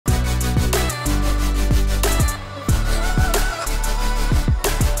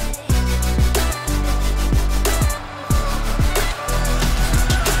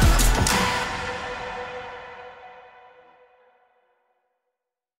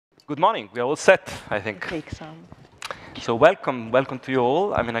Good morning. We are all set, I think. Take some. So welcome to you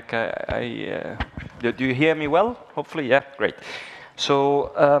all. I mean, do you hear me well? Hopefully, yeah, great.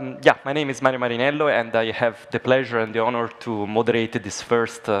 So yeah, my name is Mario Marinello, and I have the pleasure and the honor to moderate this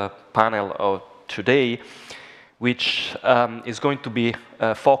first panel of today, which is going to be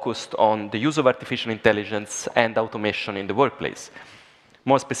focused on the use of artificial intelligence and automation in the workplace.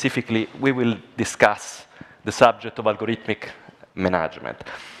 More specifically, we will discuss the subject of algorithmic management.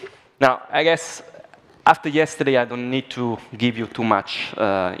 Now, I guess after yesterday, I don't need to give you too much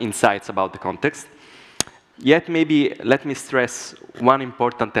insights about the context. Yet, maybe let me stress one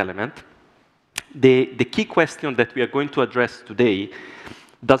important element. The key question that we are going to address today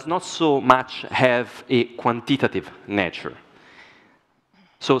does not so much have a quantitative nature.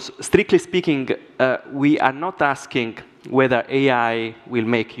 So, strictly speaking, we are not asking whether AI will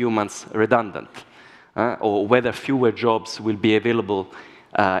make humans redundant, or whether fewer jobs will be available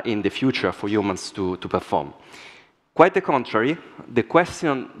in the future for humans to perform. Quite the contrary, the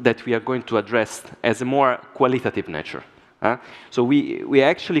question that we are going to address has a more qualitative nature. So we are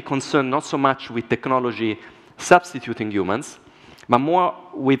actually concerned not so much with technology substituting humans, but more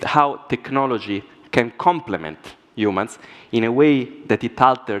with how technology can complement humans in a way that it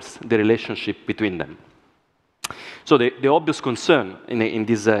alters the relationship between them. So the obvious concern in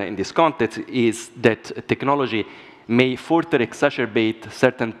this context is that technology may further exacerbate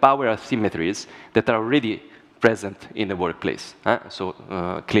certain power asymmetries that are already present in the workplace. So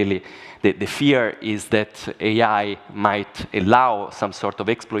clearly, the fear is that AI might allow some sort of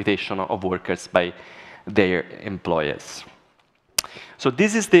exploitation of workers by their employers. So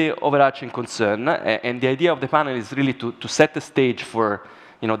this is the overarching concern, and the idea of the panel is really to set the stage for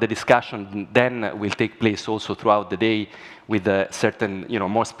the discussion then will take place also throughout the day with certain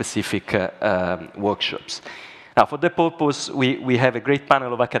more specific workshops. Now, for that purpose, we have a great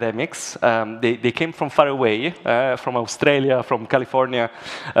panel of academics. They came from far away, from Australia, from California,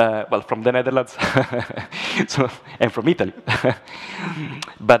 well, from the Netherlands, and from Italy.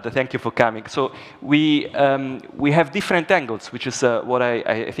 But thank you for coming. So we have different angles, which is what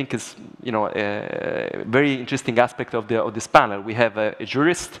I think is a very interesting aspect of this panel. We have a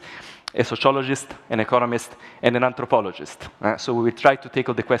jurist, a sociologist, an economist, and an anthropologist. So we will try to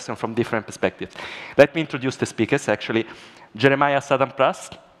tackle the question from different perspectives. Let me introduce the speakers, actually. Jeremias Adam Pras,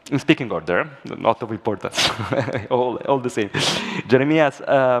 in speaking order, not of importance, all the same. Jeremias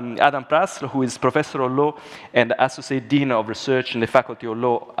Adam Pras, who is Professor of Law and Associate Dean of Research in the Faculty of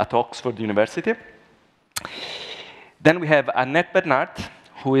Law at Oxford University. Then we have Annette Bernard,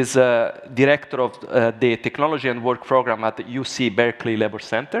 who is Director of the Technology and Work Program at the UC Berkeley Labor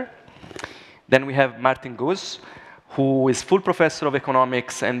Center. Then we have Martin Goos, who is full professor of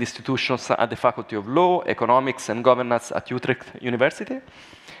economics and institutions at the Faculty of Law, Economics and Governance at Utrecht University.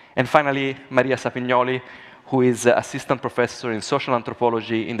 And finally, Maria Sapignoli, who is assistant professor in social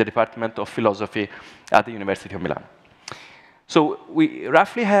anthropology in the Department of Philosophy at the University of Milan. So we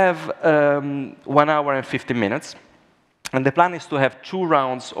roughly have 1 hour and 15 minutes. And the plan is to have 2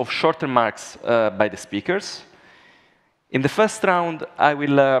 rounds of short remarks by the speakers. In the first round, I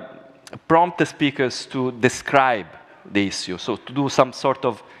will prompt the speakers to describe the issue, so to do some sort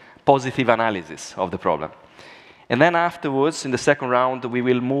of positive analysis of the problem. And then afterwards, in the second round, we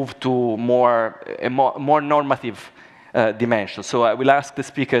will move to a more normative dimension. So I will ask the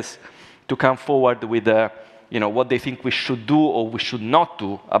speakers to come forward with what they think we should do or we should not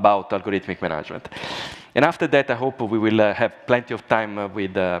do about algorithmic management. And after that, I hope we will have plenty of time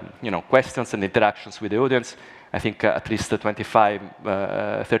with questions and interactions with the audience. I think at least 25,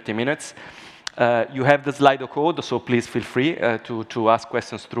 30 minutes. You have the Slido code, so please feel free to ask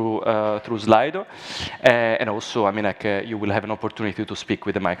questions through Slido. And also, I mean, you will have an opportunity to speak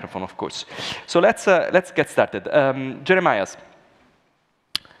with the microphone, of course. So let's get started. Jeremias,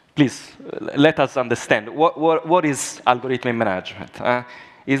 please let us understand what is algorithmic management.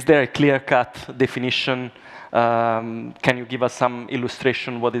 Is there a clear-cut definition? Can you give us some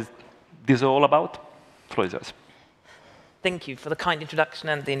illustration what is this all about? The floor is yours. Thank you for the kind introduction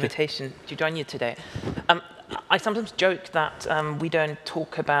and the invitation to join you today. I sometimes joke that we don't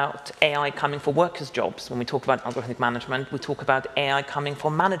talk about AI coming for workers' jobs when we talk about algorithmic management. We talk about AI coming for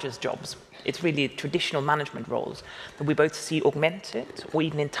managers' jobs. It's really traditional management roles that we both see augmented or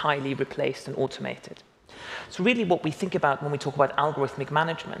even entirely replaced and automated. So really what we think about when we talk about algorithmic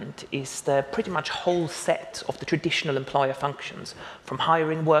management is the pretty much whole set of the traditional employer functions, from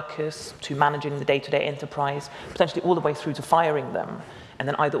hiring workers to managing the day-to-day enterprise, potentially all the way through to firing them, and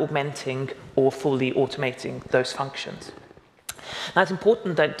then either augmenting or fully automating those functions. Now, it's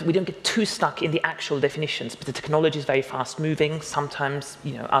important that we don't get too stuck in the actual definitions, but the technology is very fast-moving. Sometimes,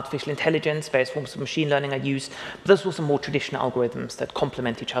 artificial intelligence, various forms of machine learning are used, but there's also more traditional algorithms that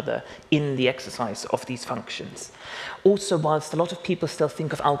complement each other in the exercise of these functions. Also, whilst a lot of people still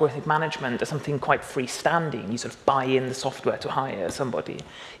think of algorithmic management as something quite freestanding, you sort of buy in the software to hire somebody,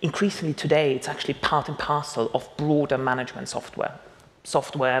 increasingly today, it's actually part and parcel of broader management software.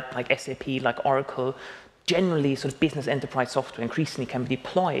 Software like SAP, like Oracle, generally sort of business enterprise software increasingly can be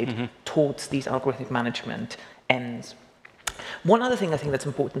deployed towards these algorithmic management ends. One other thing I think that's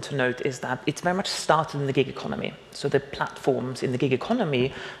important to note is that it's very much started in the gig economy. So the platforms in the gig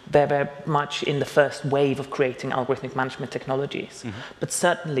economy, they're very much in the first wave of creating algorithmic management technologies. But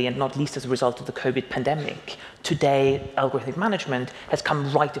certainly, and not least as a result of the COVID pandemic, today algorithmic management has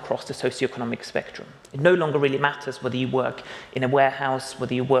come right across the socioeconomic spectrum. It no longer really matters whether you work in a warehouse,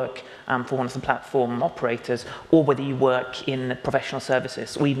 whether you work for one of the platform operators, or whether you work in professional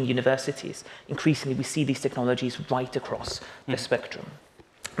services or even universities. Increasingly, we see these technologies right across the spectrum.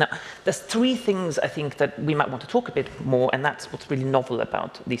 Now, there's three things I think that we might want to talk a bit more, and that's what's really novel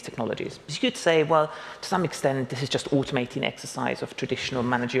about these technologies. You could say, well, to some extent, this is just automating exercise of traditional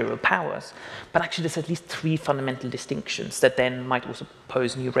managerial powers, but actually there's at least three fundamental distinctions that then might also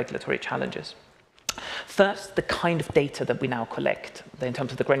pose new regulatory challenges. First, the kind of data that we now collect, in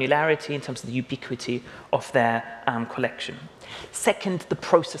terms of the granularity, in terms of the ubiquity of their collection. Second, the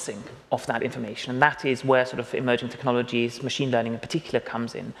processing of that information, and that is where sort of emerging technologies, machine learning in particular,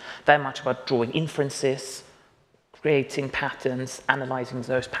 comes in. Very much about drawing inferences, creating patterns, analyzing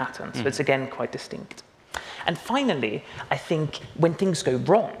those patterns. So it's again quite distinct. And finally, I think when things go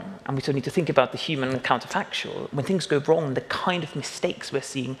wrong, and we still need to think about the human counterfactual, when things go wrong, the kind of mistakes we're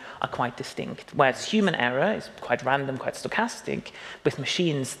seeing are quite distinct. Whereas human error is quite random, quite stochastic, with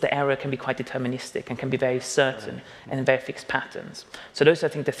machines, the error can be quite deterministic and can be very certain and in very fixed patterns. So those are, I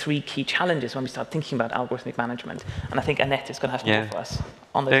think, the three key challenges when we start thinking about algorithmic management. And I think Annette is going to have more for us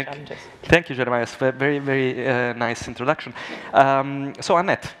on those challenges. Thank you, Jeremiah. Very, very nice introduction. So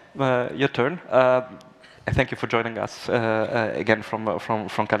Annette, your turn. Thank you for joining us again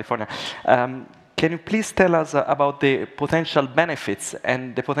from California. Can you please tell us about the potential benefits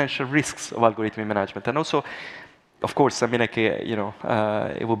and the potential risks of algorithmic management? And also, of course, I mean, like,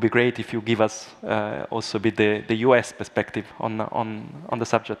 it would be great if you give us also a bit the US perspective on the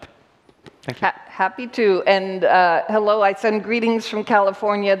subject. Thank you. Happy to. And hello, I send greetings from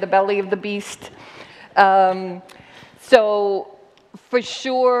California, the belly of the beast. So, for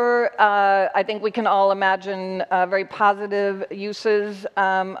sure, I think we can all imagine very positive uses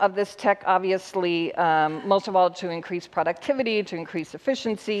of this tech, obviously, most of all to increase productivity, to increase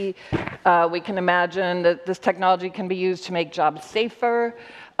efficiency. We can imagine that this technology can be used to make jobs safer,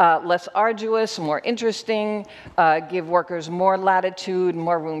 less arduous, more interesting, give workers more latitude,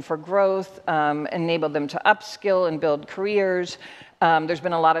 more room for growth, enable them to upskill and build careers. There's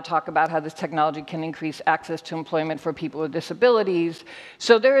been a lot of talk about how this technology can increase access to employment for people with disabilities.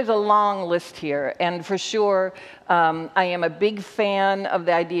 So there is a long list here. And for sure, I am a big fan of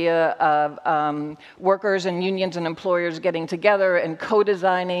the idea of workers and unions and employers getting together and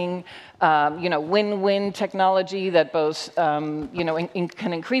co-designing win-win technology that both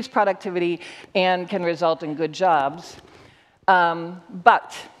can increase productivity and can result in good jobs.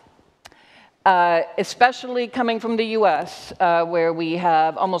 But especially coming from the US, where we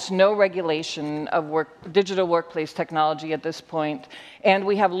have almost no regulation of digital workplace technology at this point, and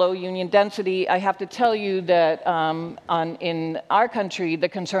we have low union density, I have to tell you that in our country, the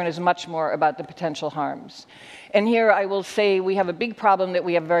concern is much more about the potential harms. And here I will say we have a big problem that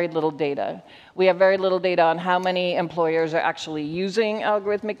we have very little data. We have very little data on how many employers are actually using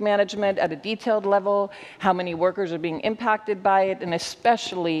algorithmic management at a detailed level, how many workers are being impacted by it, and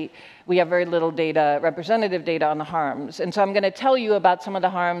especially we have very little data, representative data on the harms. And so I'm going to tell you about some of the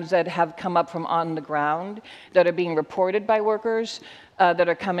harms that have come up from on the ground, that are being reported by workers, that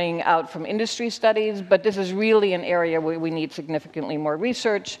are coming out from industry studies, but this is really an area where we need significantly more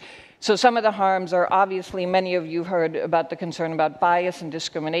research. So some of the harms are obviously, many of you heard about the concern about bias and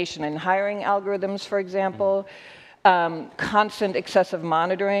discrimination in hiring algorithms, for example. Constant excessive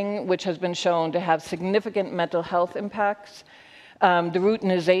monitoring, which has been shown to have significant mental health impacts. The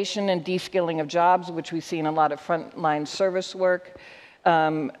routinization and de-skilling of jobs, which we see in a lot of frontline service work.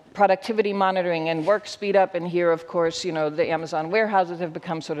 Productivity monitoring and work speed up, and here, of course, the Amazon warehouses have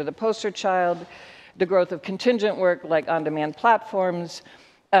become sort of the poster child. The growth of contingent work, like on-demand platforms.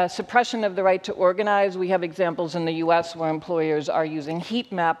 Suppression of the right to organize. We have examples in the US where employers are using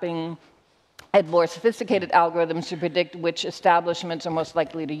heat mapping and more sophisticated algorithms to predict which establishments are most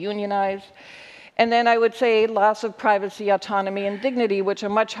likely to unionize. And then I would say loss of privacy, autonomy, and dignity, which are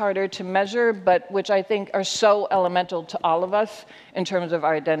much harder to measure, but which I think are so elemental to all of us in terms of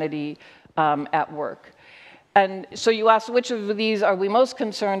our identity at work. And so you asked which of these are we most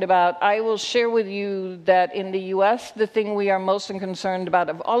concerned about. I will share with you that in the US, the thing we are most concerned about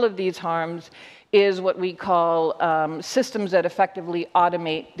of all of these harms is what we call systems that effectively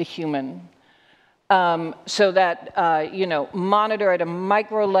automate the human. So that, monitor at a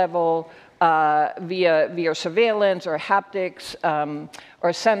micro level via surveillance or haptics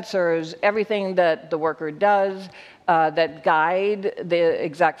or sensors, everything that the worker does, that guide the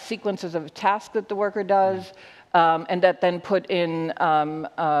exact sequences of tasks that the worker does, and that then put in,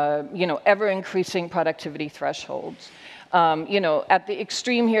 ever-increasing productivity thresholds. At the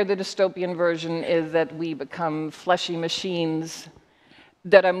extreme here, the dystopian version is that we become fleshy machines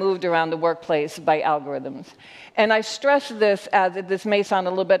that are moved around the workplace by algorithms. And I stress this as this may sound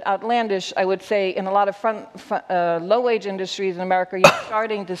a little bit outlandish. I would say in a lot of low-wage industries in America, you're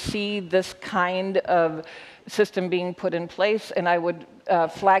starting to see this kind of system being put in place. And I would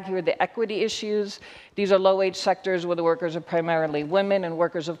flag here the equity issues. These are low-wage sectors where the workers are primarily women and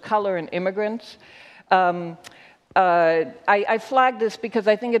workers of color and immigrants. I flag this because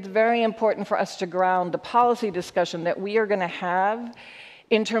I think it's very important for us to ground the policy discussion that we are going to have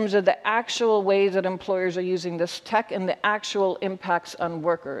in terms of the actual ways that employers are using this tech and the actual impacts on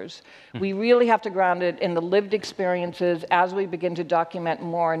workers. We really have to ground it in the lived experiences as we begin to document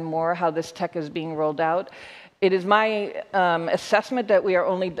more and more how this tech is being rolled out. It is my assessment that we are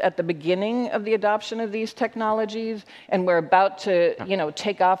only at the beginning of the adoption of these technologies, and we're about to,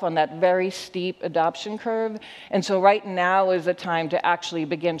 take off on that very steep adoption curve. And so right now is the time to actually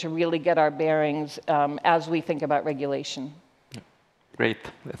begin to really get our bearings as we think about regulation.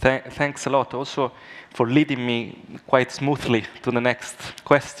 Great. Thanks a lot also for leading me quite smoothly to the next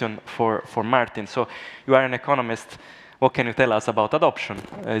question for Martin. So you are an economist. What can you tell us about adoption?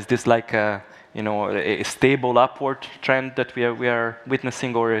 Is this like a stable upward trend that we are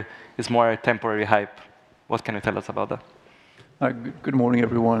witnessing, or is more a temporary hype? What can you tell us about that? Good morning,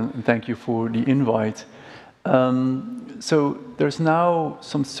 everyone, and thank you for the invite. So there's now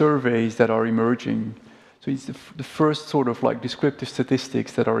some surveys that are emerging. So it's the first sort of like descriptive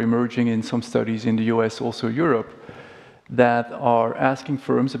statistics that are emerging in some studies in the US, also Europe, that are asking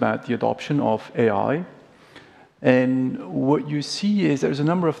firms about the adoption of AI. And what you see is there's a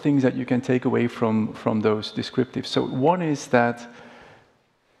number of things that you can take away from those descriptives. So one is that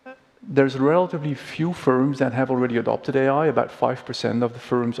there's relatively few firms that have already adopted AI. About 5% of the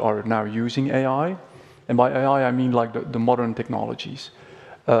firms are now using AI. And by AI, I mean like the modern technologies.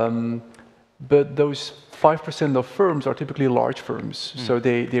 But those 5% of firms are typically large firms. So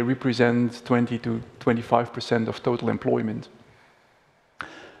they represent 20 to 25% of total employment.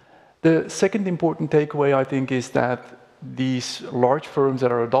 The second important takeaway, I think, is that these large firms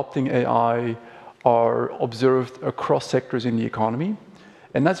that are adopting AI are observed across sectors in the economy.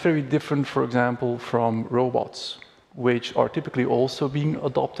 And that's very different, for example, from robots, which are typically also being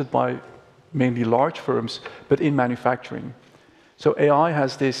adopted by mainly large firms, but in manufacturing. So AI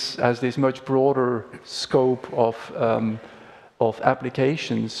has this much broader scope of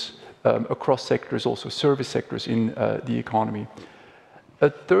applications across sectors, also service sectors in the economy. A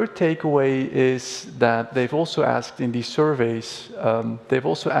third takeaway is that they've also asked in these surveys, they've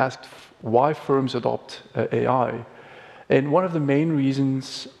also asked why firms adopt AI. And one of the main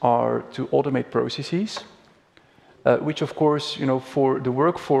reasons are to automate processes, which of course, for the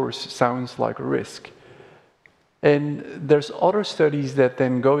workforce sounds like a risk. And there's other studies that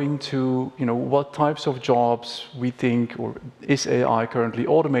then go into, what types of jobs we think, or is AI currently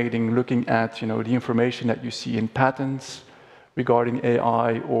automating, looking at, the information that you see in patents regarding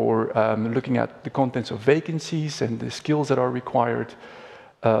AI, or looking at the contents of vacancies and the skills that are required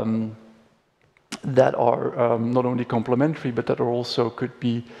that are not only complementary, but that are also could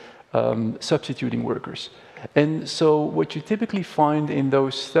be substituting workers. And so what you typically find in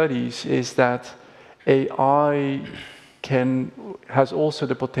those studies is that AI has also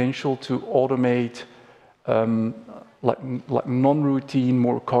the potential to automate like non-routine,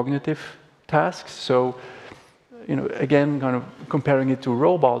 more cognitive tasks. So, again, kind of comparing it to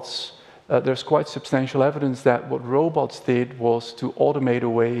robots, there's quite substantial evidence that what robots did was to automate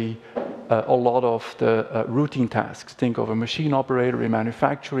away a lot of the routine tasks. Think of a machine operator in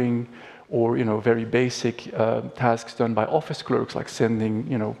manufacturing, or very basic tasks done by office clerks, like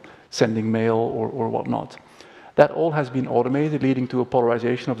sending mail or whatnot. That all has been automated, leading to a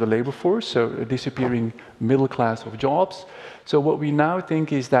polarization of the labor force, so a disappearing middle class of jobs. So what we now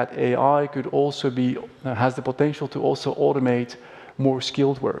think is that AI could also has the potential to also automate more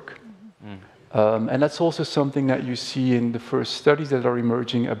skilled work. And that's also something that you see in the first studies that are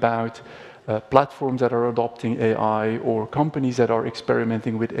emerging about platforms that are adopting AI or companies that are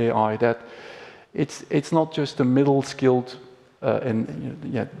experimenting with AI, that it's not just the middle-skilled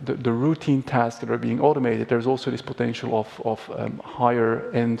the routine tasks that are being automated. There's also this potential of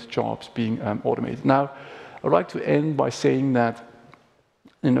higher-end jobs being automated. Now, I'd like to end by saying that,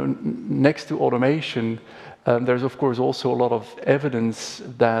 next to automation, there's of course also a lot of evidence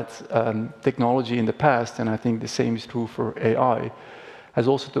that technology in the past, and I think the same is true for AI, is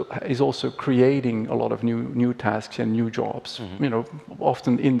also creating a lot of new tasks and new jobs.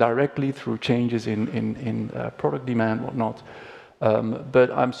 Often indirectly through changes in product demand, whatnot.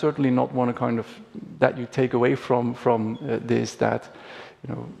 But I'm certainly not one kind of that you take away from this that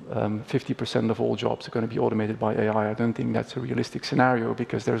 50% of all jobs are going to be automated by AI. I don't think that's a realistic scenario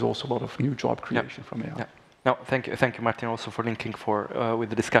because there's also a lot of new job creation from AI. Yeah. No, thank you, Martin, also for linking with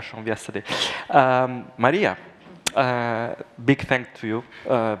the discussion of yesterday. Maria, big thanks to you,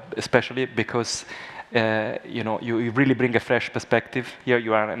 especially because you really bring a fresh perspective. Here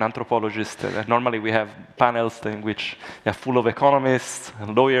you are an anthropologist. Normally we have panels in which they're full of economists,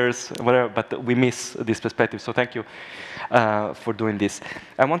 and lawyers, whatever, but we miss this perspective. So thank you for doing this.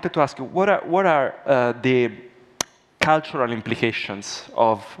 I wanted to ask you, what are the cultural implications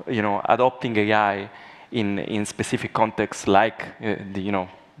of adopting AI in specific contexts like the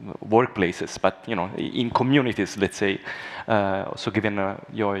workplaces, but in communities, let's say. So given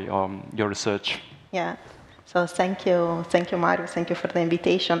your research. Yeah. So thank you, Mario. Thank you for the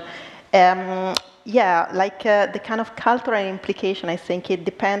invitation. Yeah, like the kind of cultural implication, I think it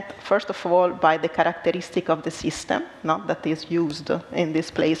depends, first of all, by the characteristic of the system that is used in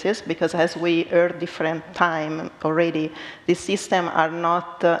these places, because as we heard different time already, these systems are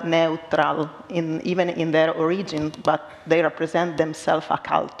not neutral even in their origin, but they represent themselves a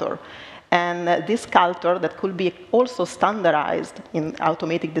culture. And this culture that could be also standardized in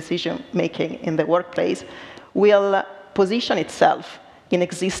automatic decision-making in the workplace will position itself in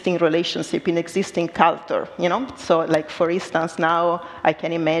existing relationship, in existing culture, So like, for instance, now I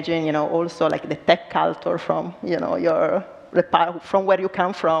can imagine, also like the tech culture from, from where you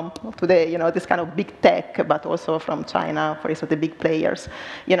come from today, this kind of big tech, but also from China, for instance, the big players.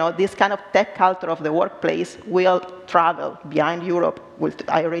 This kind of tech culture of the workplace will travel behind Europe.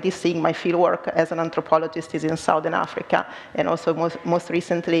 I already seeing my fieldwork as an anthropologist is in Southern Africa, and also most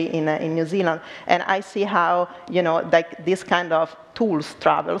recently in New Zealand. And I see how, like this kind of tools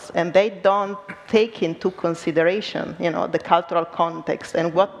travels, and they don't take into consideration, the cultural context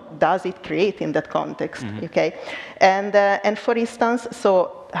and what does it create in that context, okay? And for instance,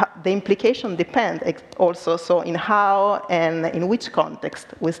 so the implication depends also so in how and in which context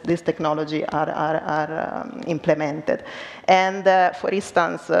with this technology are implemented. And for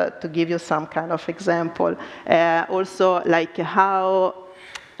instance, to give you some kind of example, also like how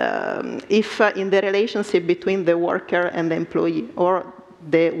if in the relationship between the worker and the employee, or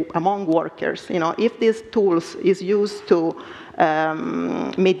among workers, if these tools is used to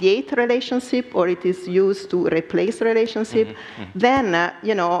mediate relationship, or it is used to replace relationship, then,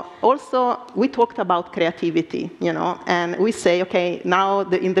 also we talked about creativity, and we say, okay, now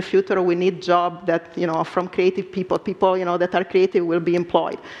in the future we need job that, from creative people, that are creative will be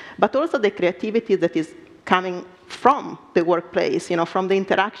employed. But also the creativity that is coming from the workplace, from the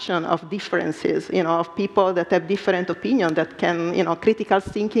interaction of differences, of people that have different opinions, that can, critical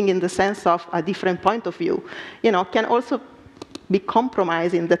thinking in the sense of a different point of view, can also be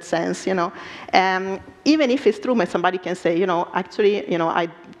compromised in that sense, even if it's true, somebody can say, actually,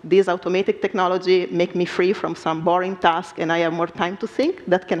 this automated technology make me free from some boring task and I have more time to think.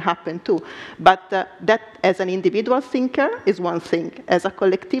 That can happen too. But that as an individual thinker is one thing. As a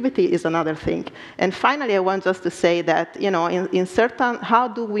collectivity is another thing. And finally, I want just to say that, in certain, how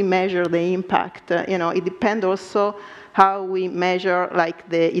do we measure the impact? It depends also how we measure like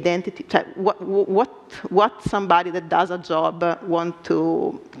the identity, what somebody that does a job want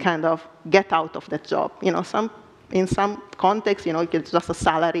to kind of get out of that job. In some contexts, it's just a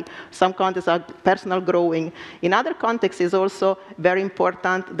salary. Some contexts are personal growing. In other contexts, is also very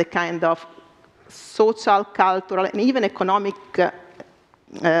important the kind of social, cultural, and even economic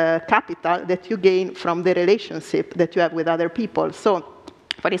capital that you gain from the relationship that you have with other people. So,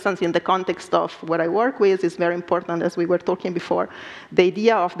 For instance, in the context of what I work with, is very important, as we were talking before. The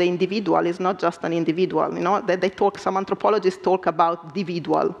idea of the individual is not just an individual. You know, they talk. Some anthropologists talk about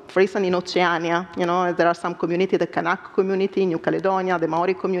individual. For instance, in Oceania, you know, there are some community, the Kanak community, New Caledonia, the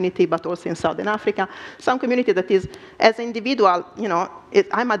Maori community, but also in Southern Africa, some community that is, as an individual, you know,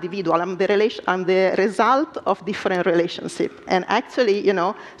 I'm a individual. I'm the result of different relationships. And actually, you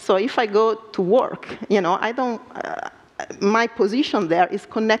know, so if I go to work, you know, I don't. My position there is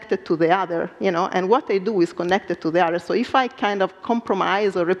connected to the other, you know, and what I do is connected to the other. So if I kind of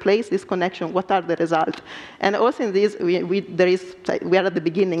compromise or replace this connection, what are the results? And also in this, we are at the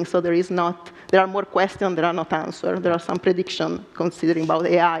beginning, so there are more questions, there are not answers. There are some predictions, considering about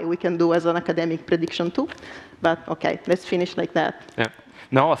AI, we can do as an academic prediction too. But okay, let's finish like that. Yeah.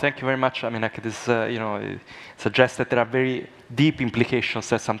 No, thank you very much. I mean, like this, you know, it suggests that there are very deep implications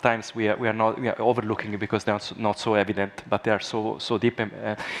that sometimes we are overlooking because they're not so evident, but they are so deep.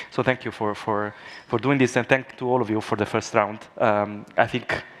 So thank you for doing this, and thank to all of you for the first round. I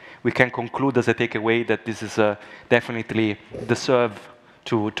think we can conclude as a takeaway that this is definitely deserve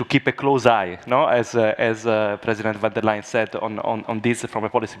to keep a close eye, no? As President van der Leyen said on this from a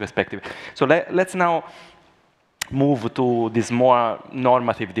policy perspective. So let's now move to these more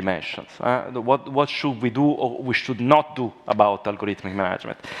normative dimensions. What should we do or we should not do about algorithmic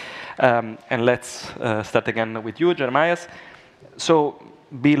management? And let's start again with you, Jeremias. So,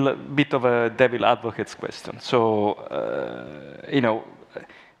 Bill, a bit of a devil advocate's question. So, you know,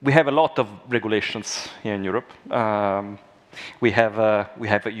 we have a lot of regulations here in Europe. We have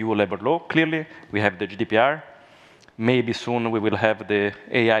a EU labor law, clearly. We have the GDPR. Maybe soon we will have the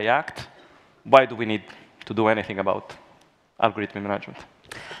AI Act. Why do we need to do anything about algorithmic management?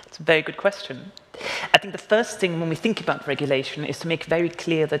 It's a very good question. I think the first thing when we think about regulation is to make very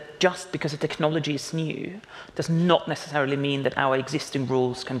clear that just because a technology is new does not necessarily mean that our existing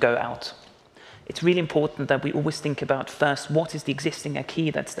rules can go out. It's really important that we always think about first what is the existing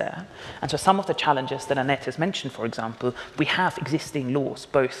acquis that's there. And so some of the challenges that Annette has mentioned, for example, we have existing laws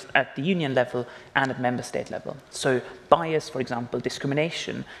both at the union level and at member state level. So bias, for example,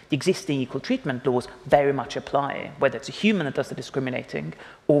 discrimination, the existing equal treatment laws very much apply. Whether it's a human that does the discriminating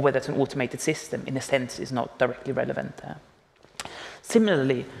or whether it's an automated system, in a sense, is not directly relevant there.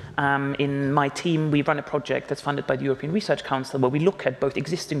 Similarly, in my team, we run a project that's funded by the European Research Council where we look at both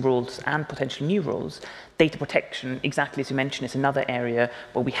existing rules and potential new rules. Data protection, exactly as you mentioned, is another area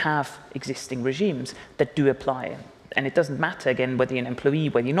where we have existing regimes that do apply. And it doesn't matter, again, whether you're an employee,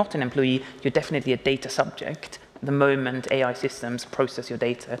 whether you're not an employee, you're definitely a data subject the moment AI systems process your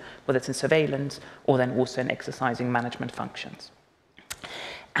data, whether it's in surveillance or then also in exercising management functions.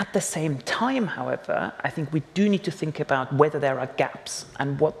 At the same time, however, I think we do need to think about whether there are gaps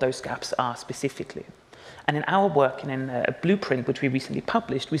and what those gaps are specifically. And in our work and in a blueprint which we recently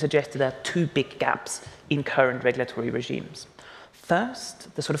published, we suggested there are two big gaps in current regulatory regimes.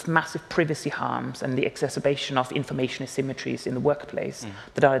 First, the sort of massive privacy harms and the exacerbation of information asymmetries in the workplace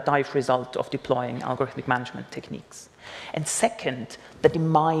that are a direct result of deploying algorithmic management techniques. And second, the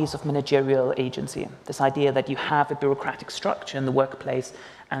demise of managerial agency, this idea that you have a bureaucratic structure in the workplace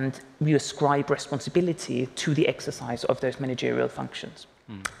and you ascribe responsibility to the exercise of those managerial functions.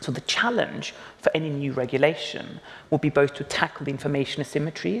 So the challenge for any new regulation will be both to tackle the information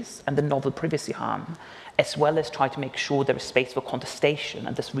asymmetries and the novel privacy harm, as well as try to make sure there is space for contestation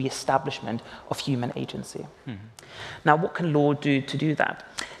and this re-establishment of human agency. Now, what can law do to do that?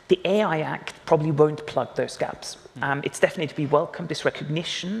 The AI Act probably won't plug those gaps. It's definitely to be welcomed, this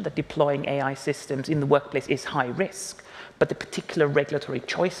recognition that deploying AI systems in the workplace is high risk, but the particular regulatory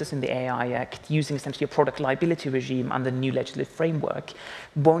choices in the AI Act, using essentially a product liability regime under the new legislative framework,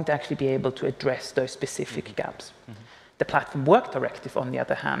 won't actually be able to address those specific gaps. The Platform Work Directive, on the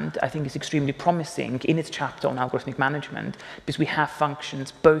other hand, I think is extremely promising in its chapter on algorithmic management, because we have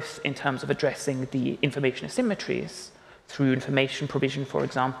functions both in terms of addressing the information asymmetries, through information provision, for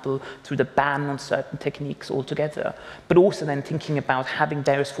example, through the ban on certain techniques altogether, but also then thinking about having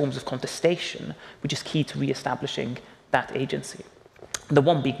various forms of contestation, which is key to re-establishing that agency. The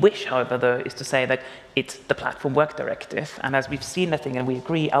one big wish, however, though, is to say that it's the Platform Work Directive, and as we've seen, I think, and we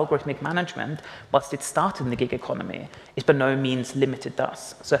agree, algorithmic management, whilst it started in the gig economy, is by no means limited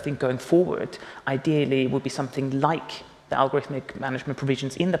thus. So I think going forward, ideally, it would be something like the algorithmic management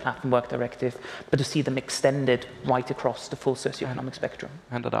provisions in the Platform Work Directive, but to see them extended right across the full socioeconomic spectrum.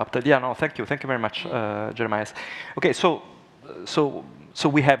 And adapted. Yeah, no, thank you very much, Jeremias. Okay, so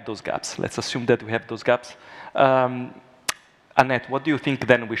we have those gaps. Let's assume that we have those gaps. Annette, what do you think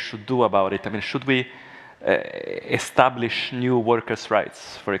then we should do about it? I mean, should we establish new workers'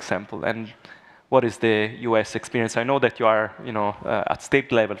 rights, for example? And what is the US experience? I know that you are, at state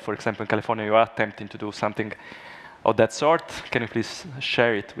level, for example, in California, you are attempting to do something of that sort. Can you please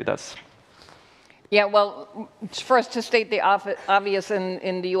share it with us? Yeah, well, first to state the obvious,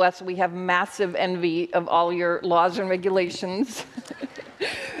 in the US, we have massive envy of all your laws and regulations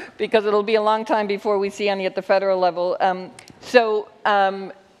because it'll be a long time before we see any at the federal level.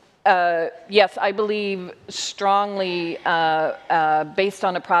 Yes, I believe strongly, based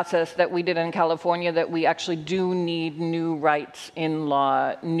on a process that we did in California, that we actually do need new rights in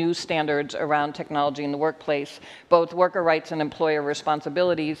law, new standards around technology in the workplace, both worker rights and employer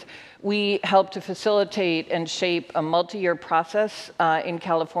responsibilities. We helped to facilitate and shape a multi-year process in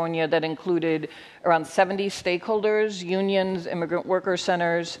California that included around 70 stakeholders, unions, immigrant worker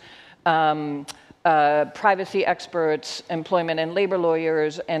centers, privacy experts, employment and labor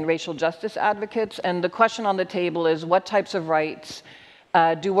lawyers, and racial justice advocates. And the question on the table is, what types of rights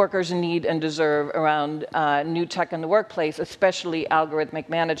do workers need and deserve around new tech in the workplace, especially algorithmic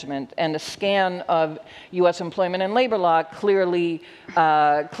management? And a scan of US employment and labor law clearly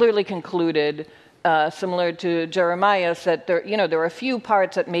concluded, similar to Jeremiah's, that there are a few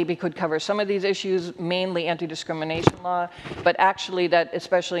parts that maybe could cover some of these issues, mainly anti-discrimination law, but actually that,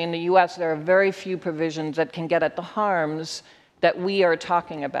 especially in the US, there are very few provisions that can get at the harms that we are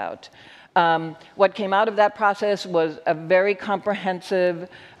talking about. What came out of that process was a very comprehensive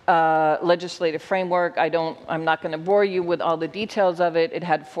legislative framework. I'm not going to bore you with all the details of it. It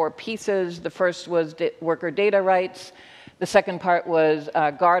had 4 pieces. The first was worker data rights. The second part was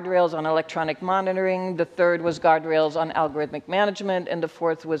guardrails on electronic monitoring. The third was guardrails on algorithmic management. And the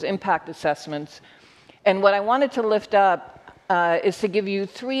fourth was impact assessments. And what I wanted to lift up is to give you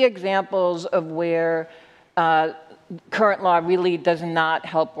 3 examples of where current law really does not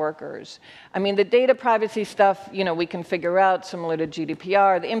help workers. I mean, the data privacy stuff, we can figure out, similar to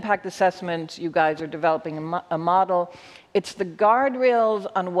GDPR. The impact assessments, you guys are developing a model. It's the guardrails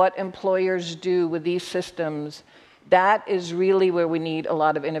on what employers do with these systems. That is really where we need a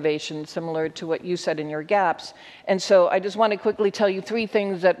lot of innovation, similar to what you said in your gaps. And so I just want to quickly tell you 3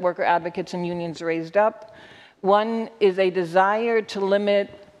 things that worker advocates and unions raised up. One is a desire to limit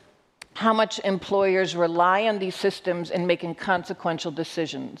how much employers rely on these systems in making consequential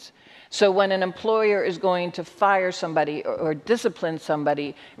decisions. So when an employer is going to fire somebody or discipline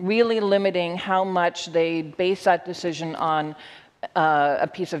somebody, really limiting how much they base that decision on a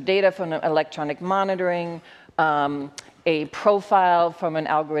piece of data from electronic monitoring, a profile from an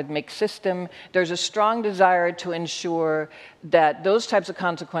algorithmic system. There's a strong desire to ensure that those types of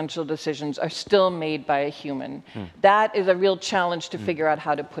consequential decisions are still made by a human. That is a real challenge to figure out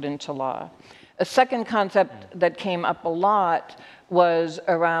how to put into law. A second concept that came up a lot was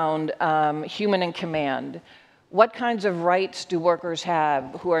around human in command. What kinds of rights do workers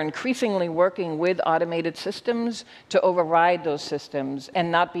have who are increasingly working with automated systems to override those systems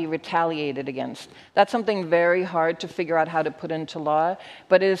and not be retaliated against? That's something very hard to figure out how to put into law,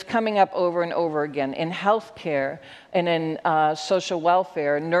 but it is coming up over and over again. In healthcare and in social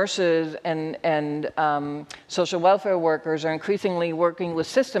welfare, nurses and social welfare workers are increasingly working with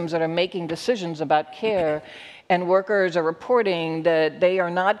systems that are making decisions about care. And workers are reporting that they are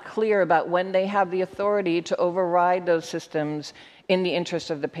not clear about when they have the authority to override those systems in the interest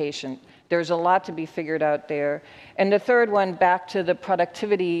of the patient. There's a lot to be figured out there. And the third one, back to the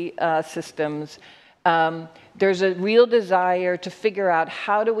productivity systems, there's a real desire to figure out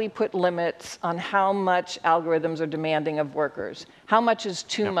how do we put limits on how much algorithms are demanding of workers. How much is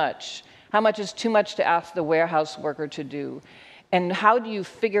too much? How much is too much to ask the warehouse worker to do? And how do you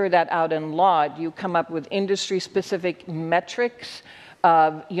figure that out in law? Do you come up with industry-specific metrics?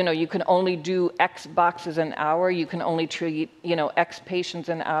 You can only do X boxes an hour. You can only treat, X patients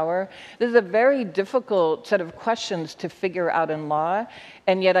an hour. This is a very difficult set of questions to figure out in law.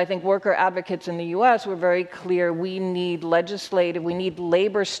 And yet I think worker advocates in the US were very clear we need we need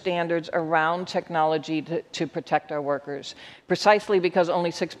labor standards around technology to protect our workers, precisely because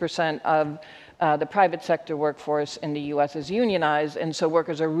only 6% of the private sector workforce in the US is unionized, and so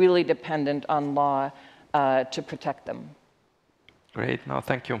workers are really dependent on law to protect them. Great, no,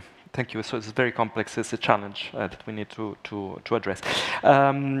 thank you. Thank you. So it's very complex, it's a challenge that we need to address.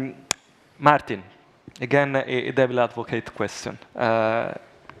 Martin, again, a devil advocate question,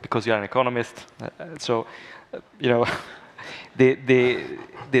 because you're an economist, the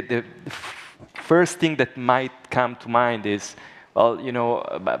first thing that might come to mind is, well,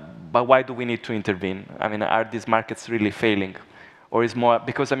 but why do we need to intervene? I mean, are these markets really failing? Or is more,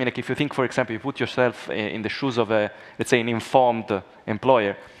 because, if you think, for example, you put yourself in the shoes of let's say, an informed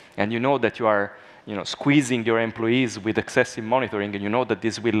employer, and you know that you are, squeezing your employees with excessive monitoring, and you know that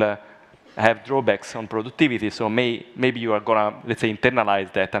this will have drawbacks on productivity. So maybe you are gonna, let's say,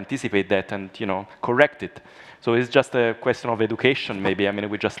 internalize that, anticipate that, and correct it. So it's just a question of education, maybe. I mean,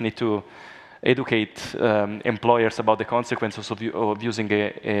 we just need to educate employers about the consequences of using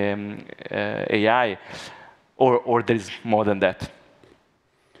AI, or there is more than that.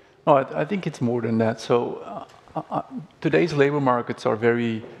 No, I think it's more than that. So today's labor markets are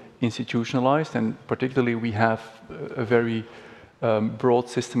very institutionalized, and particularly we have a very broad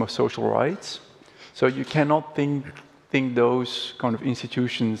system of social rights. So you cannot think those kind of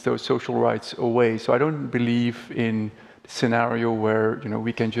institutions, those social rights away. So I don't believe in the scenario where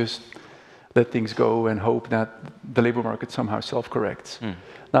we can just let things go and hope that the labor market somehow self-corrects.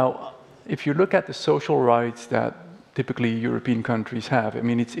 Now, if you look at the social rights that typically European countries have, I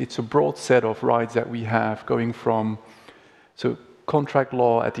mean, it's a broad set of rights that we have, going from contract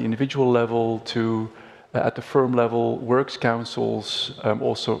law at the individual level to at the firm level, works councils,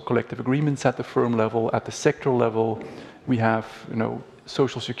 also collective agreements at the firm level, at the sector level. We have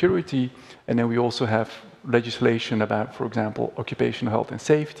social security, and then we also have legislation about, for example, occupational health and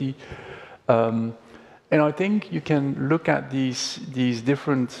safety. And I think you can look at these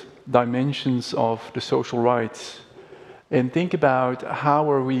different dimensions of the social rights and think about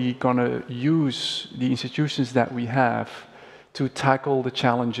how are we going to use the institutions that we have to tackle the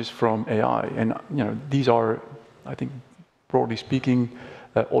challenges from AI. And these are, I think, broadly speaking,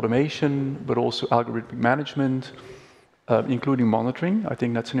 automation, but also algorithmic management, including monitoring. I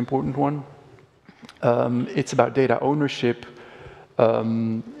think that's an important one. It's about data ownership.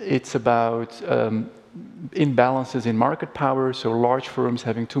 It's about imbalances in market power, so large firms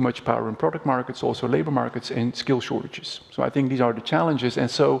having too much power in product markets, also labor markets, and skill shortages. So I think these are the challenges.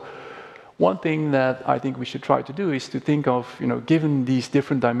 And so one thing that I think we should try to do is to think of, given these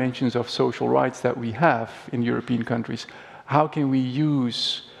different dimensions of social rights that we have in European countries, how can we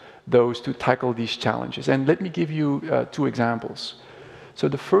use those to tackle these challenges? And let me give you two examples. So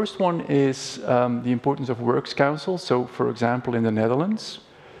the first one is the importance of works councils. So for example, in the Netherlands,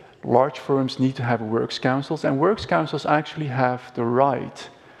 large firms need to have works councils, and works councils actually have the right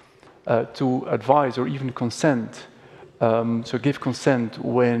to advise or even consent, so give consent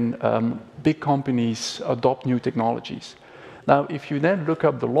when big companies adopt new technologies. Now, if you then look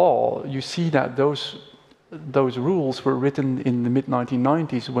up the law, you see that those rules were written in the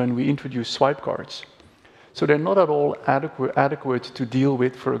mid-1990s when we introduced swipe cards. So they're not at all adequate to deal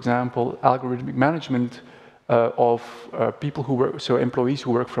with, for example, algorithmic management of people who work, so employees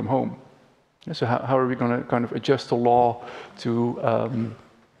who work from home. So how are we going to kind of adjust the law to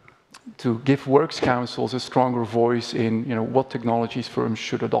give works councils a stronger voice in what technologies firms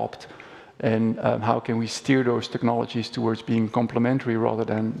should adopt, and how can we steer those technologies towards being complementary rather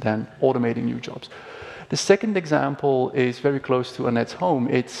than automating new jobs? The second example is very close to Annette's home.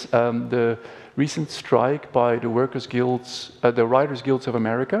 It's the recent strike by the workers' guilds, the Writers' Guilds of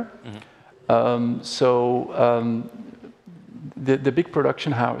America. The big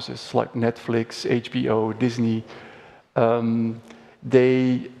production houses like Netflix, HBO, Disney,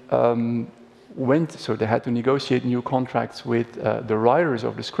 they had to negotiate new contracts with the writers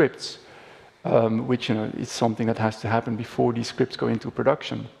of the scripts, which is something that has to happen before these scripts go into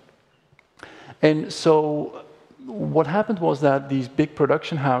production. And so what happened was that these big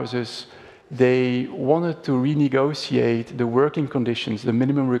production houses, they wanted to renegotiate the working conditions, the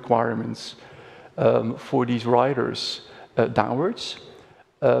minimum requirements for these writers downwards,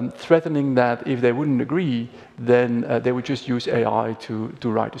 threatening that if they wouldn't agree, then they would just use AI to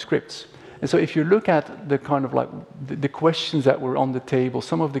write the scripts. And so if you look at the kind of like the questions that were on the table,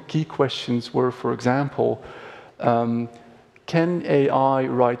 some of the key questions were, for example, can AI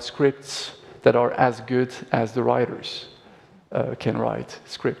write scripts that are as good as the writers can write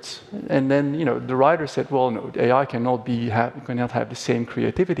scripts? And then the writer said, well, no, AI cannot have the same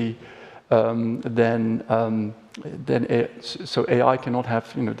creativity. So AI cannot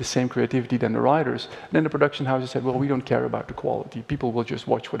have the same creativity than the writers. And then the production houses said, well, we don't care about the quality. People will just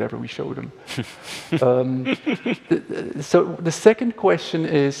watch whatever we show them. So the second question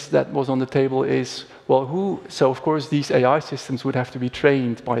that was on the table is, well, so of course these AI systems would have to be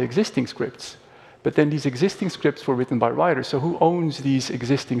trained by existing scripts. But then these existing scripts were written by writers. So who owns these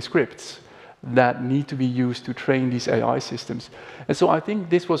existing scripts that need to be used to train these AI systems? And so I think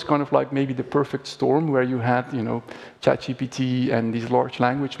this was kind of like maybe the perfect storm, where you had, ChatGPT and these large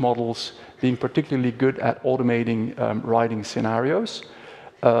language models being particularly good at automating writing scenarios,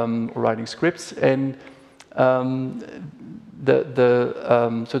 writing scripts, and so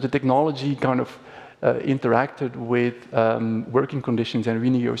the technology kind of interacted with working conditions and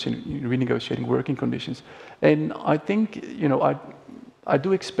renegotiating working conditions. And I think, I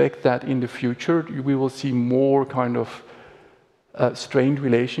do expect that in the future we will see more kind of strained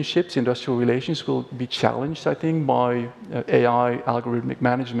relationships. Industrial relations will be challenged, I think, by AI algorithmic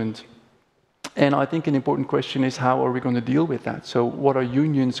management. And I think an important question is, how are we going to deal with that? So what are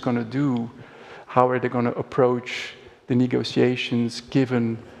unions going to do? How are they going to approach the negotiations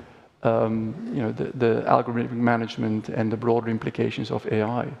given the algorithmic management and the broader implications of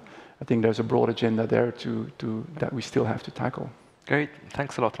AI? I think there's a broad agenda there that we still have to tackle. Great,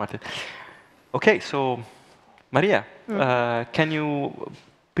 thanks a lot, Martin. Okay, so Maria, can you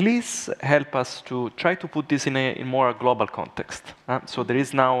please help us to try to put this in a more global context? So there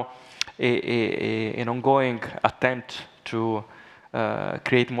is now an ongoing attempt to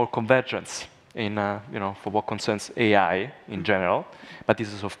create more convergence in, for what concerns AI in general, but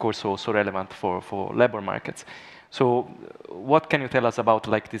this is of course also relevant for labor markets. So, what can you tell us about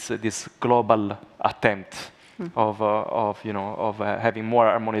like this global attempt of having more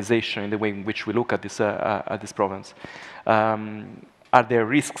harmonization in the way in which we look at these problems? Are there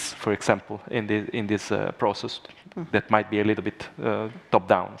risks, for example, in this process that might be a little bit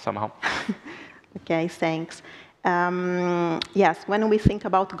top-down somehow? Okay, thanks. Yes, when we think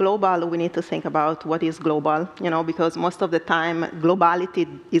about global, we need to think about what is global, because most of the time globality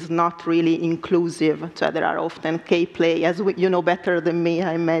is not really inclusive. So there are often K-play, as you know better than me,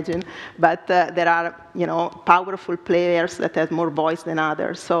 I imagine. But there are, powerful players that have more voice than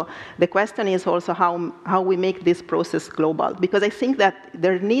others. So the question is also how we make this process global, because I think that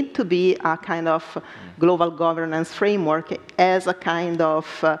there need to be a kind of global governance framework as a kind of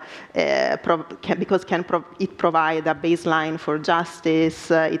because it provide a baseline for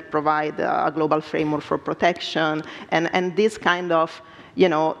justice, it provide a global framework for protection, and this kind of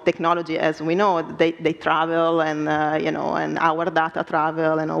technology, as we know, they travel, and and our data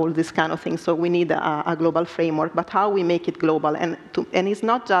travel, and all this kind of things. So we need a global framework. But how we make it global, and it's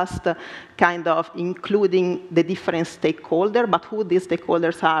not just kind of including the different stakeholders, but who these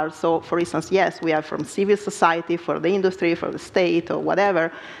stakeholders are. So, for instance, yes, we have from civil society, for the industry, for the state, or whatever,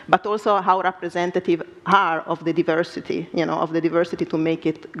 but also how representative are of the diversity, to make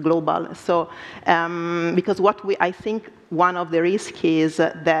it global. So, because I think one of the risks is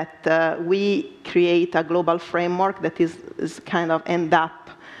that we create a global framework that is kind of end up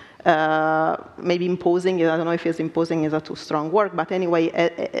maybe imposing, I don't know if imposing is a too strong word, but anyway,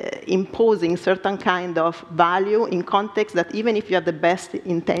 imposing certain kind of value in context that even if you have the best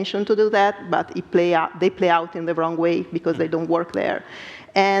intention to do that, but they play out in the wrong way because they don't work there.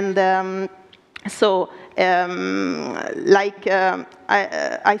 And so, I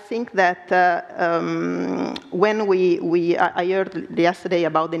think that when I heard yesterday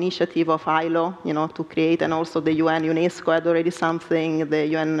about the initiative of ILO, to create, and also the UN, UNESCO had already something, the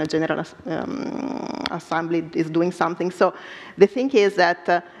UN General Assembly is doing something. So the thing is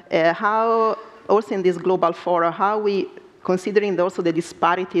that how, also in this global forum, how we, considering also the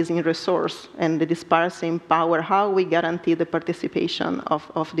disparities in resource and the disparity in power, how we guarantee the participation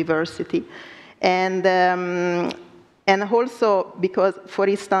of diversity. And also because, for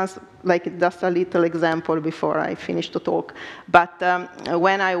instance, like just a little example before I finish to talk, but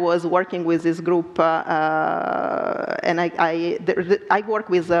when I was working with this group, and I work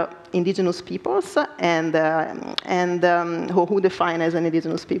with indigenous peoples and who define as an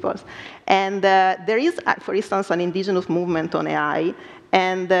indigenous peoples. And there is, for instance, an indigenous movement on AI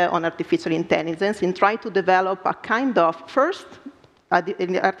and on artificial intelligence in trying to develop a kind of, first,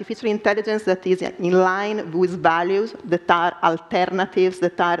 artificial intelligence that is in line with values that are alternatives,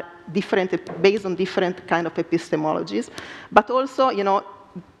 that are different, based on different kind of epistemologies, but also,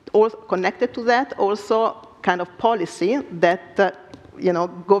 also connected to that, also kind of policy that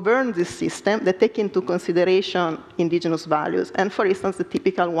govern this system, that take into consideration indigenous values. And for instance, the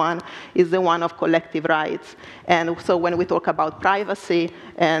typical one is the one of collective rights. And so when we talk about privacy,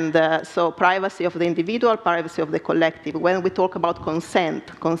 and so privacy of the individual, privacy of the collective. When we talk about consent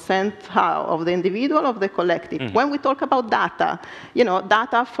how? Of the individual, of the collective. Mm-hmm. When we talk about data,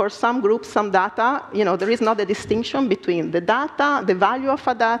 data for some groups, some data, there is not a distinction between the data, the value of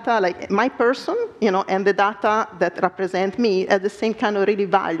a data, like my person, and the data that represent me at the same kind of really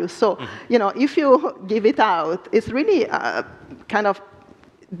value. So, mm-hmm. If you give it out, it's really kind of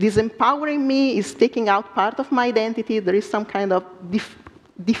disempowering me, is taking out part of my identity. There is some kind of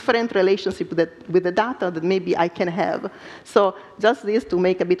different relationship with the data that maybe I can have. So just this to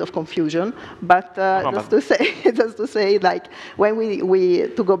make a bit of confusion, but just to say, like, when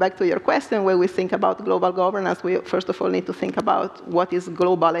to go back to your question, when we think about global governance, we first of all need to think about what is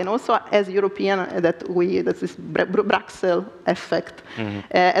global, and also as European, that this Bruxelles effect.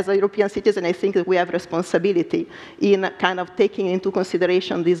 As a European citizen, I think that we have responsibility in kind of taking into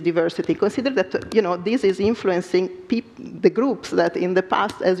consideration this diversity. Consider that, you know, this is influencing the groups that in the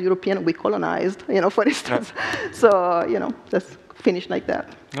past, as European, we colonized, you know, for instance. Yeah. So, you know, let's finish like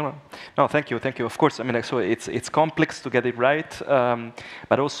that. No, thank you. Of course, I mean, so it's complex to get it right,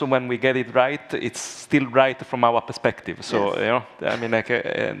 but also when we get it right, it's still right from our perspective. So, yes. You know, I mean, like,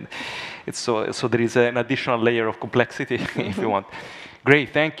 it's so there is an additional layer of complexity, if you want.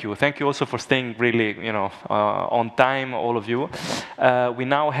 Great, thank you. Thank you also for staying really, you know, on time, all of you. We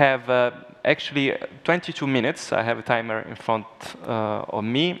now have actually 22 minutes. I have a timer in front of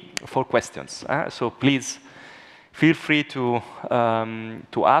me for questions. So please feel free to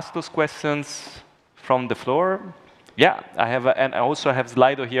ask those questions from the floor. Yeah, I have, and I also have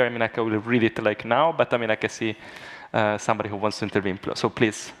Slido here. I mean, I will read it like now, but I mean, I can see somebody who wants to intervene. So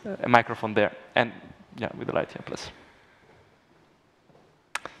please, a microphone there, and yeah, with the light here, please.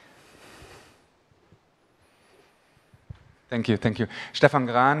 Thank you, thank you. Stefan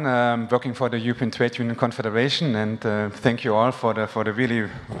Gran, working for the European Trade Union Confederation, and thank you all for the really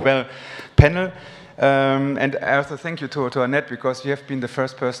well panel. And I also thank you to Annette, because you have been the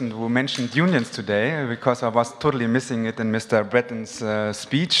first person who mentioned unions today, because I was totally missing it in Mr. Bretton's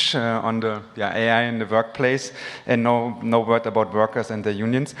speech on the AI in the workplace, and no word about workers and the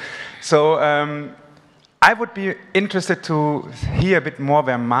unions. So I would be interested to hear a bit more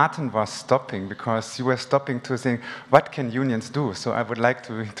where Martin was stopping, because you were stopping to think, what can unions do? So I would like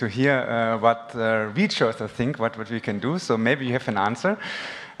to hear what researchers think, what we can do. So maybe you have an answer.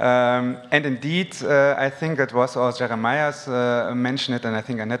 And indeed, I think it was also Jeremiah's mentioned it, and I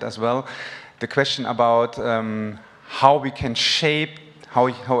think Annette as well, the question about how we can shape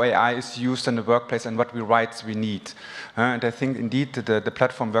how AI is used in the workplace and what rights we need. And I think indeed the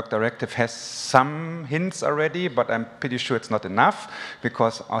Platform Work Directive has some hints already, but I'm pretty sure it's not enough,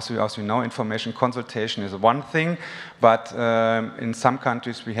 because as we know, information consultation is one thing, but in some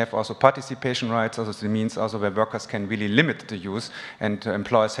countries we have also participation rights, also it means also where workers can really limit the use, and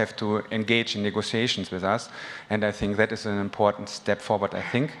employers have to engage in negotiations with us. And I think that is an important step forward, I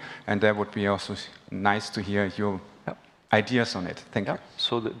think, and that would be also nice to hear your ideas on it. Thank you.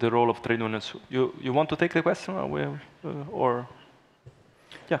 So the role of trade unions. You want to take the question, or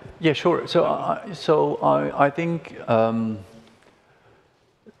yeah? Yeah, sure. So I think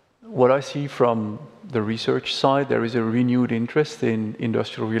what I see from the research side, there is a renewed interest in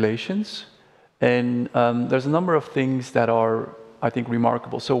industrial relations, and there's a number of things that are, I think,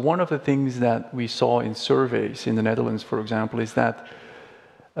 remarkable. So one of the things that we saw in surveys in the Netherlands, for example, is that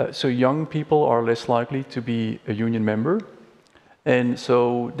so young people are less likely to be a union member, and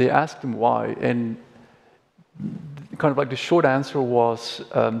so they asked them why, and kind of like the short answer was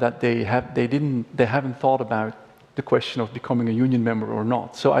that they haven't thought about the question of becoming a union member or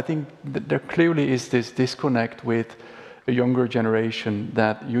not. So I think that there clearly is this disconnect with a younger generation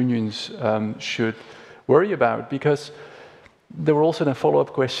that unions should worry about, because there were also then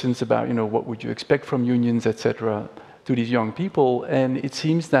follow-up questions about, you know, what would you expect from unions, etc., to these young people, and it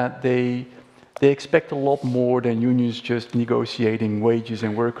seems that they expect a lot more than unions just negotiating wages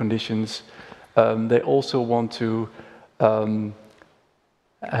and work conditions. They also want to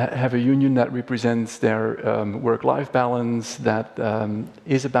have a union that represents their work-life balance, that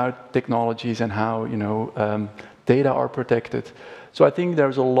is about technologies and how, you know, data are protected. So I think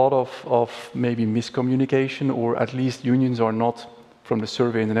there's a lot of maybe miscommunication, or at least unions are not, from the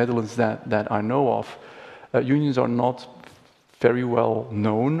survey in the Netherlands that I know of, unions are not very well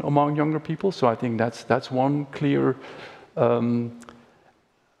known among younger people. So I think that's one clear,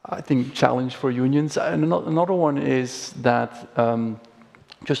 I think, challenge for unions. And another one is that,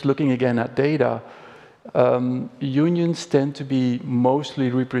 just looking again at data, unions tend to be mostly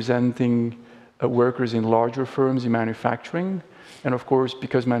representing workers in larger firms in manufacturing. And of course,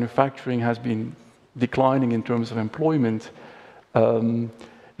 because manufacturing has been declining in terms of employment,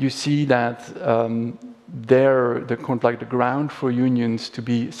 you see that the ground for unions to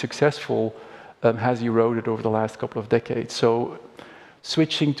be successful has eroded over the last couple of decades. So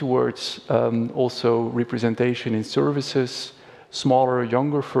switching towards also representation in services, smaller,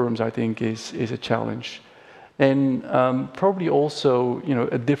 younger firms, I think is a challenge. And probably also, you know,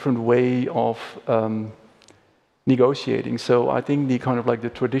 a different way of negotiating. So I think the kind of like the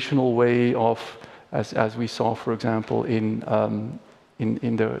traditional way of, as we saw, for example, in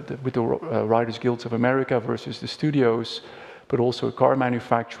with the Writers Guilds of America versus the studios, but also car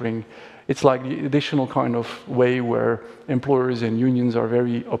manufacturing. It's like the additional kind of way where employers and unions are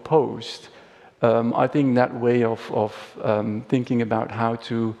very opposed. I think that way of thinking about how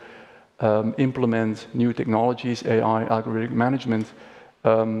to implement new technologies, AI, algorithmic management,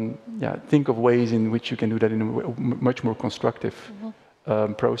 think of ways in which you can do that in a much more constructive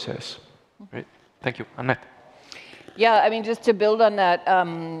process. Great, thank you. Annette. Yeah, I mean, just to build on that,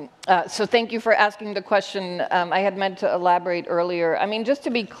 so thank you for asking the question. I had meant to elaborate earlier. I mean, just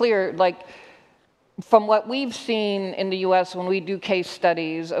to be clear, like, from what we've seen in the US when we do case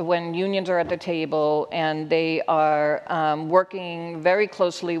studies of when unions are at the table and they are working very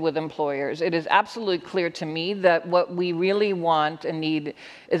closely with employers, it is absolutely clear to me that what we really want and need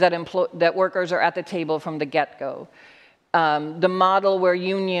is that workers are at the table from the get-go. The model where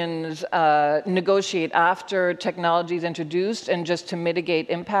unions negotiate after technology is introduced and just to mitigate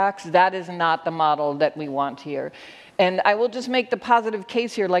impacts, that is not the model that we want here. And I will just make the positive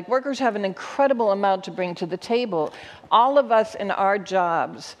case here, like workers have an incredible amount to bring to the table. All of us in our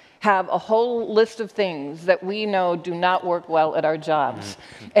jobs have a whole list of things that we know do not work well at our jobs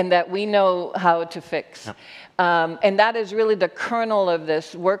and that we know how to fix. And that is really the kernel of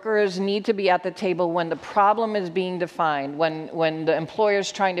this. Workers need to be at the table when the problem is being defined, when the employer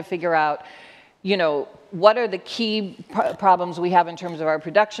is trying to figure out, you know, what are the key problems we have in terms of our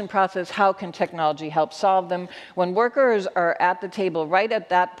production process? How can technology help solve them? When workers are at the table right at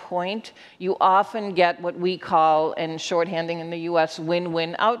that point, you often get what we call, in shorthanding in the US,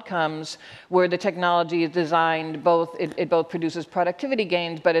 win-win outcomes, where the technology is designed, it both produces productivity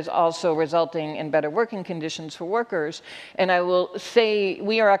gains, but is also resulting in better working conditions for workers. And I will say,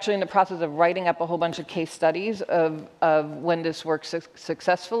 we are actually in the process of writing up a whole bunch of case studies of when this works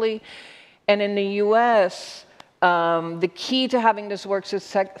successfully. And in the US, the key to having this work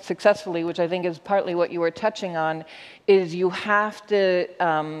successfully, which I think is partly what you were touching on, is you have to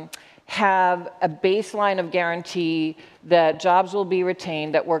have a baseline of guarantee that jobs will be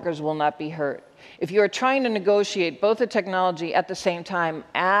retained, that workers will not be hurt. If you're trying to negotiate both the technology at the same time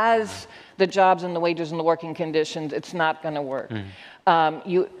as the jobs and the wages and the working conditions, it's not going to work.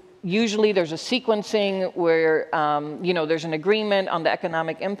 Usually there's a sequencing where you know, there's an agreement on the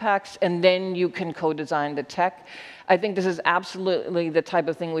economic impacts, and then you can co-design the tech. I think this is absolutely the type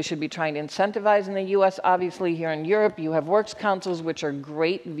of thing we should be trying to incentivize in the US. Obviously, here in Europe, you have works councils, which are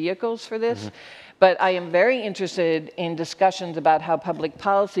great vehicles for this. But I am very interested in discussions about how public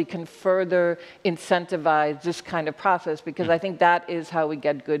policy can further incentivize this kind of process, because I think that is how we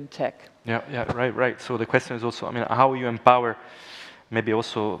get good tech. Yeah, right. So the question is also, I mean, how you empower. Maybe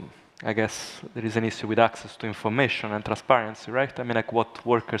also, I guess, there is an issue with access to information and transparency, right? I mean, like what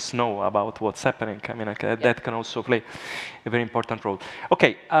workers know about what's happening. I mean, like, that can also play a very important role.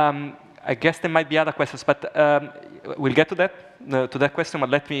 Okay, I guess there might be other questions, but we'll get to that question. But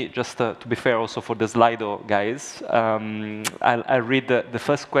let me just, to be fair, also for the Slido guys, I'll read the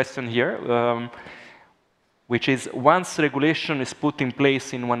first question here, which is: once regulation is put in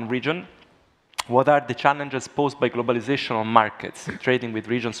place in one region, what are the challenges posed by globalization on markets, trading with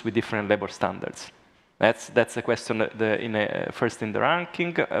regions with different labor standards? That's the question first in the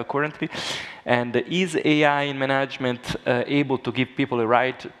ranking currently. And is AI in management able to give people a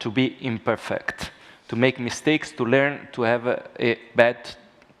right to be imperfect, to make mistakes, to learn, to have a bad?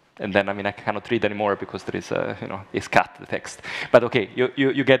 And then, I mean, I cannot read anymore because there is, you know, it's cut, the text. But okay,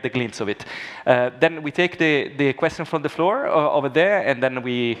 you get the glimpse of it. Then we take the question from the floor over there, and then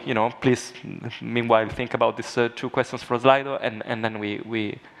we, you know, please, meanwhile, think about these two questions from Slido, and then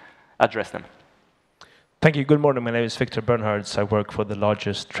we address them. Thank you. Good morning. My name is Victor Bernhards. I work for the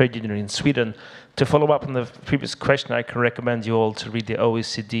largest trade union in Sweden. To follow up on the previous question, I can recommend you all to read the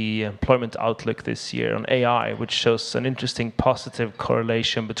OECD Employment Outlook this year on AI, which shows an interesting positive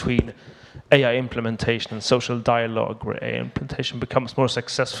correlation between AI implementation and social dialogue, where AI implementation becomes more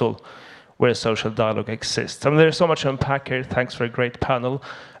successful where social dialogue exists. I mean, there's so much to unpack here. Thanks for a great panel.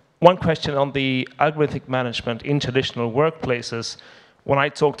 One question on the algorithmic management in traditional workplaces. When I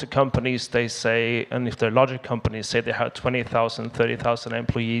talk to companies, they say, and if they're larger companies, say they have 20,000, 30,000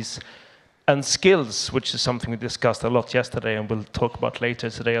 employees, and skills, which is something we discussed a lot yesterday and we'll talk about later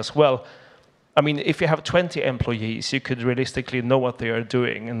today as well. I mean, if you have 20 employees, you could realistically know what they are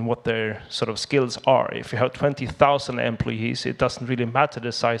doing and what their sort of skills are. If you have 20,000 employees, it doesn't really matter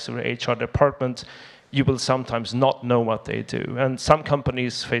the size of your HR department. You will sometimes not know what they do. And some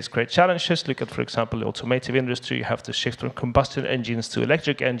companies face great challenges. Look at, for example, the automotive industry. You have to shift from combustion engines to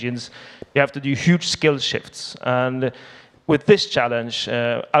electric engines. You have to do huge skill shifts. And with this challenge,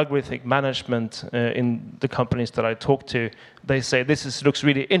 algorithmic management in the companies that I talk to, they say looks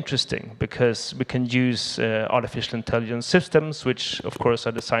really interesting because we can use artificial intelligence systems, which of course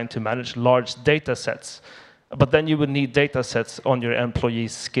are designed to manage large data sets. But then you would need data sets on your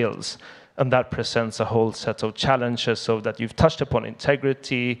employees' skills. And that presents a whole set of challenges so that you've touched upon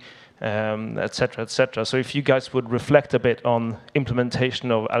integrity, et cetera, et cetera. So if you guys would reflect a bit on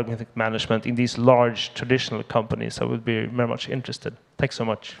implementation of algorithmic management in these large traditional companies, I would be very much interested. Thanks so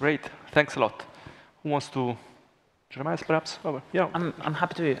much. Great, thanks a lot. Who wants to, Jeremias, perhaps? Over. Yeah. I'm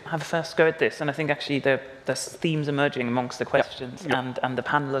happy to have a first go at this, and I think actually there's themes emerging amongst the questions and the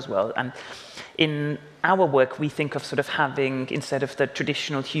panel as well. And in our work, we think of sort of having, instead of the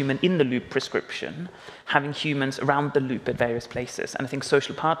traditional human in the loop prescription, having humans around the loop at various places. And I think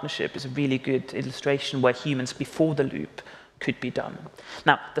social partnership is a really good illustration where humans before the loop could be done.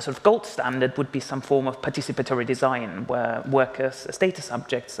 Now, the sort of gold standard would be some form of participatory design where workers as data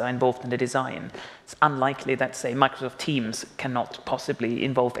subjects are involved in the design. It's unlikely that, say, Microsoft Teams cannot possibly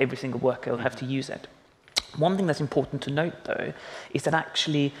involve every single worker who'll have to use it. One thing that's important to note, though, is that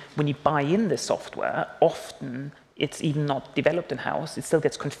actually when you buy in this software, often it's even not developed in-house, it still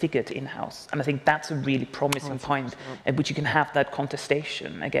gets configured in-house. And I think that's a really promising point at which you can have that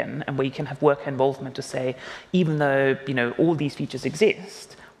contestation again, and where you can have worker involvement to say, even though all these features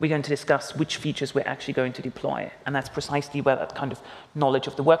exist, we're going to discuss which features we're actually going to deploy. And that's precisely where that kind of knowledge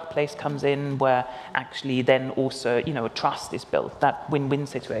of the workplace comes in, where actually then also, a trust is built, that win-win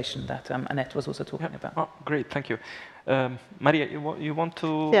situation that Annette was also talking about. Oh, great, thank you. Maria, you want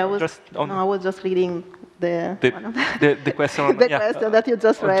to I was just reading the question, on, question that you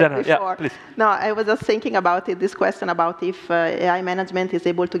just read general, before. Please. No, I was just thinking about it, this question about if AI management is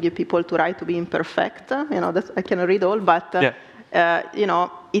able to give people the right to be imperfect. That I can read all, but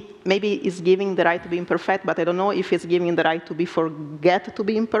it maybe is giving the right to be imperfect, but I don't know if it's giving the right to forget to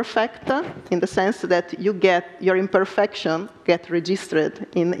be imperfect, in the sense that your imperfection get registered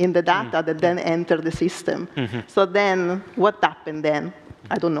in the data that then enter the system. So then, what happened then?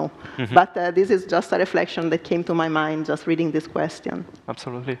 I don't know. But this is just a reflection that came to my mind just reading this question.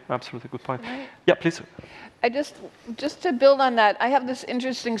 Absolutely, good point. Yeah, please. I just to build on that, I have this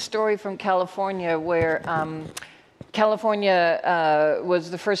interesting story from California where California was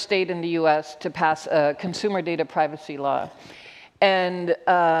the first state in the US to pass a consumer data privacy law. And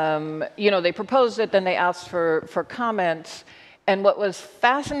they proposed it, then they asked for comments. And what was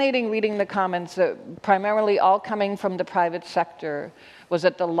fascinating reading the comments, primarily all coming from the private sector, was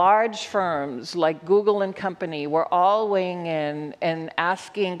that the large firms like Google and company were all weighing in and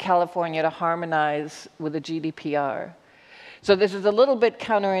asking California to harmonize with the GDPR. So this is a little bit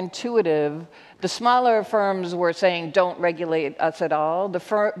counterintuitive. The smaller firms were saying, don't regulate us at all.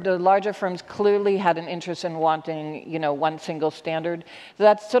 The larger firms clearly had an interest in wanting, one single standard. So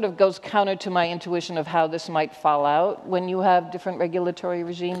that sort of goes counter to my intuition of how this might fall out when you have different regulatory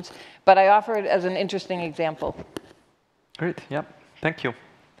regimes. But I offer it as an interesting example. Great, yeah, thank you.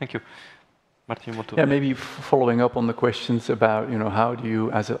 Martin, you want to? Yeah, maybe following up on the questions about, how do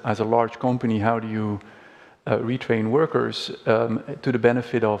you, as a large company, how do you retrain workers to the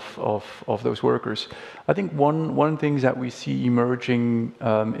benefit of those workers. I think one thing that we see emerging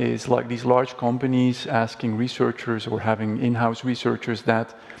is like these large companies asking researchers or having in-house researchers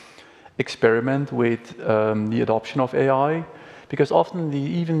that experiment with the adoption of AI, because often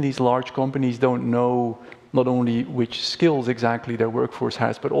even these large companies don't know not only which skills exactly their workforce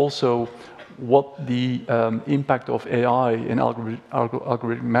has, but also what the impact of AI in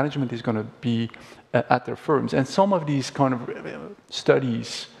algorithm management is going to be at their firms. And some of these kind of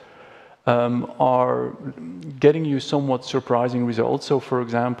studies are getting you somewhat surprising results. So for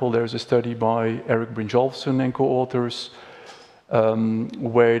example, there's a study by Eric Brynjolfsson and co-authors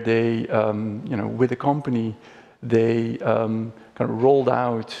where they, with a company, they kind of rolled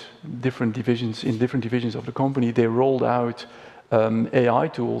out different divisions of the company. They rolled out AI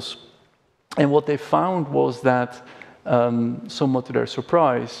tools. And what they found was that, somewhat to their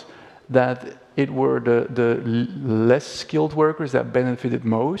surprise, that it were the less skilled workers that benefited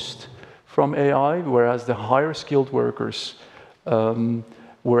most from AI, whereas the higher skilled workers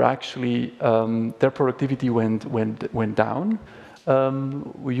were actually, their productivity went down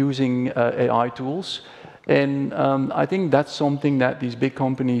using AI tools. And I think that's something that these big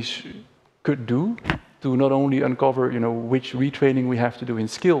companies could do to not only uncover, which retraining we have to do in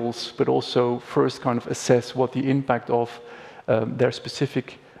skills, but also first kind of assess what the impact of their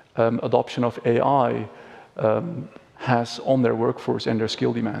specific adoption of AI has on their workforce and their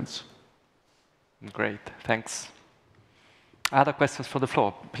skill demands. Great, thanks. Other questions for the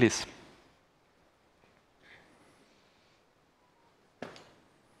floor, please.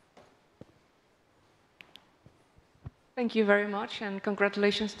 Thank you very much, and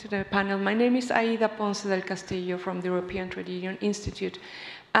congratulations to the panel. My name is Aida Ponce del Castillo from the European Trade Union Institute.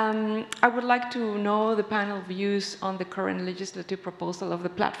 I would like to know the panel views on the current legislative proposal of the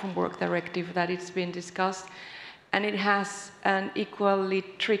Platform Work Directive that it's been discussed, and it has an equally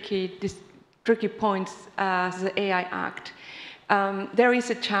tricky points as the AI Act. There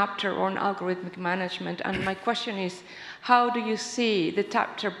is a chapter on algorithmic management, and my question is, how do you see the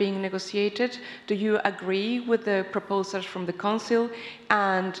chapter being negotiated? Do you agree with the proposals from the Council?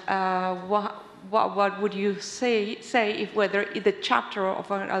 And what would you say if whether the chapter of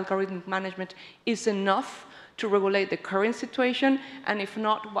algorithmic management is enough to regulate the current situation? And if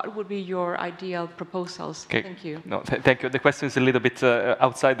not, what would be your ideal proposals? Okay. Thank you. No, thank you. The question is a little bit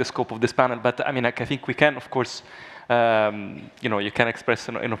outside the scope of this panel, but I mean, I think we can, of course, you can express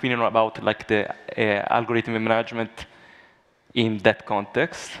an opinion about like the algorithmic management in that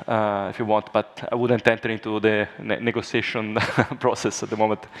context, if you want, but I wouldn't enter into the negotiation process at the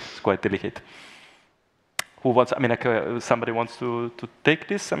moment. It's quite delicate. Who wants? I mean, like, somebody wants to take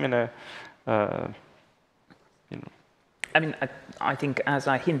this. I mean, I mean, I think, as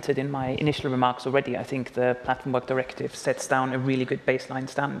I hinted in my initial remarks already, I think the Platform Work Directive sets down a really good baseline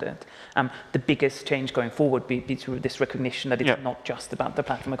standard. The biggest change going forward be through this recognition that it's not just about the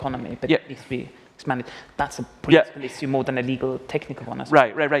platform economy, but it needs to be expanded. That's a political issue more than a legal, technical one.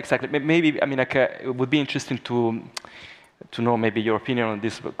 Right, exactly. Maybe, I mean, like, it would be interesting to know maybe your opinion on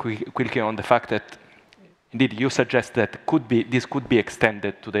this quickly on the fact that indeed you suggest that this could be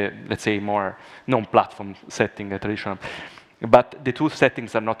extended to the, let's say, more non-platform setting, traditional. But the two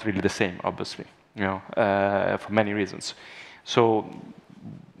settings are not really the same, obviously, for many reasons. So,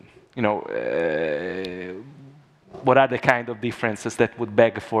 what are the kind of differences that would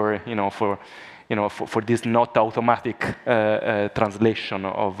beg for this not automatic translation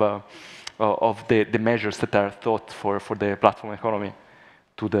of the measures that are thought for the platform economy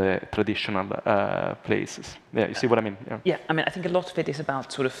to the traditional places? Yeah, you see what I mean? Yeah, I mean, I think a lot of it is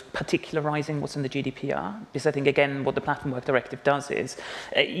about sort of particularizing what's in the GDPR, because I think, again, what the Platform Work Directive does is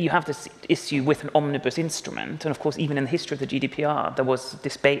you have this issue with an omnibus instrument, and of course, even in the history of the GDPR, there was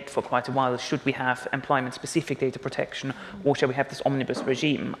debate for quite a while, should we have employment-specific data protection, or shall we have this omnibus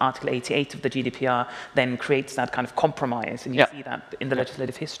regime? Article 88 of the GDPR then creates that kind of compromise, and you see that in the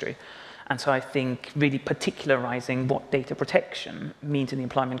legislative history. And so I think really particularizing what data protection means in the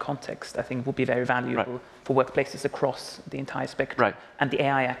employment context, I think will be very valuable for workplaces across the entire spectrum. Right. And the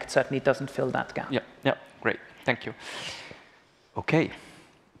AI Act certainly doesn't fill that gap. Yeah, great. Thank you. Okay.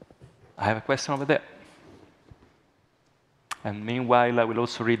 I have a question over there. And meanwhile, I will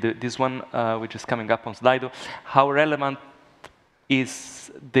also read this one, which is coming up on Slido. How relevant is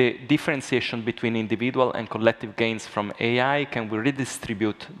the differentiation between individual and collective gains from AI? Can we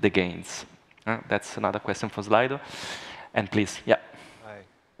redistribute the gains? That's another question for Slido. And please,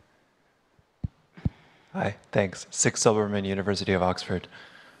 Hi, thanks. Six Silberman, University of Oxford.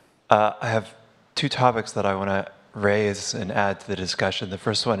 I have two topics that I want to raise and add to the discussion. The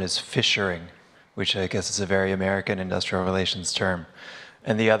first one is fissuring, which I guess is a very American industrial relations term.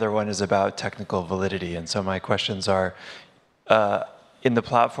 And the other one is about technical validity. And so my questions are, in the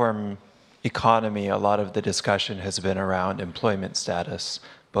platform economy, a lot of the discussion has been around employment status,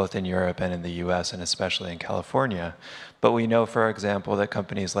 both in Europe and in the US, and especially in California. But we know, for example, that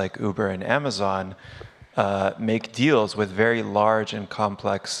companies like Uber and Amazon make deals with very large and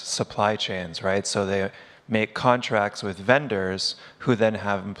complex supply chains, right? So they make contracts with vendors who then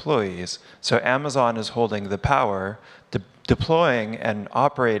have employees. So Amazon is holding the power, deploying and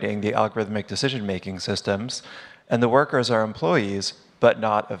operating the algorithmic decision-making systems, and the workers are employees, but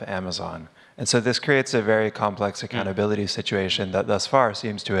not of Amazon. And so this creates a very complex accountability situation that thus far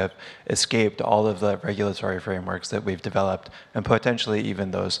seems to have escaped all of the regulatory frameworks that we've developed, and potentially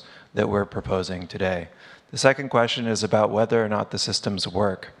even those that we're proposing today. The second question is about whether or not the systems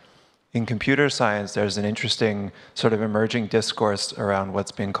work. In computer science, there's an interesting sort of emerging discourse around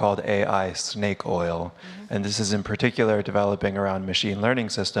what's being called AI snake oil. And this is in particular developing around machine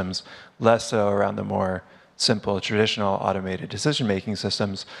learning systems, less so around the more simple, traditional automated decision-making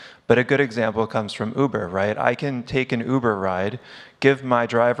systems. But a good example comes from Uber, right? I can take an Uber ride, give my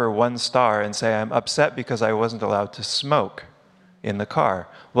driver 1 star, and say I'm upset because I wasn't allowed to smoke in the car.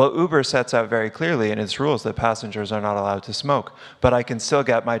 Well, Uber sets out very clearly in its rules that passengers are not allowed to smoke, but I can still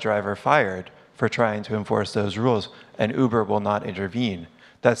get my driver fired for trying to enforce those rules, and Uber will not intervene.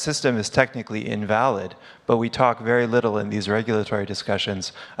 That system is technically invalid, but we talk very little in these regulatory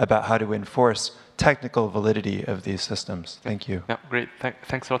discussions about how to enforce technical validity of these systems. Thank you. Yeah, great.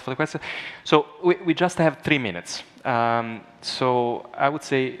 Thanks a lot for the question. So we just have 3 minutes. So I would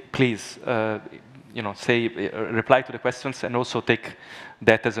say, please, say, reply to the questions, and also take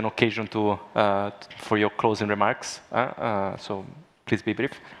that as an occasion to for your closing remarks. So please be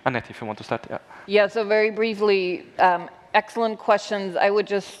brief. Annette, if you want to start. Yeah. Yeah. So very briefly. Excellent questions. I would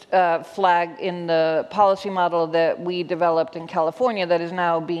just flag in the policy model that we developed in California that is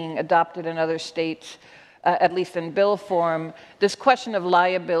now being adopted in other states, at least in bill form, this question of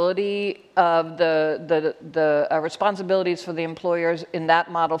liability of the responsibilities for the employers in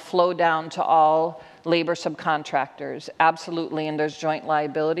that model flow down to all labor subcontractors, absolutely, and there's joint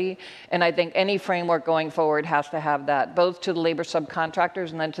liability. And I think any framework going forward has to have that, both to the labor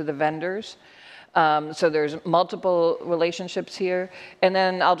subcontractors and then to the vendors. So there's multiple relationships here. And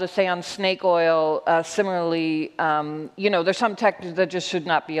then I'll just say on snake oil, similarly, there's some tech that just should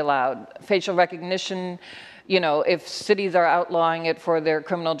not be allowed. Facial recognition, if cities are outlawing it for their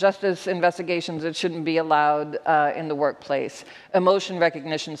criminal justice investigations, it shouldn't be allowed in the workplace. Emotion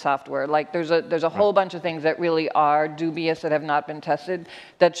recognition software, like there's a whole bunch of things that really are dubious that have not been tested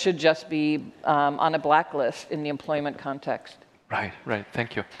that should just be on a blacklist in the employment context. Right.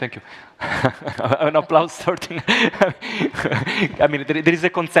 Thank you. An applause starting. I mean, there is a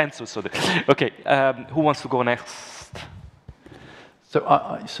consensus. So okay, who wants to go next? So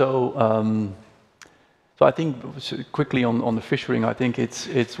I think quickly on the fishing, I think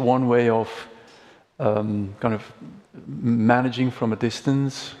it's one way of kind of managing from a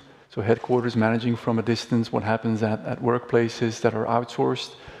distance. So headquarters managing from a distance what happens at workplaces that are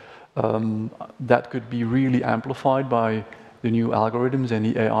outsourced. That could be really amplified by the new algorithms and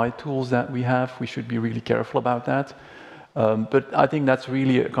the AI tools that we have. We should be really careful about that. But I think that's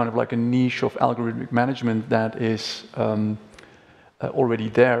really kind of like a niche of algorithmic management that is already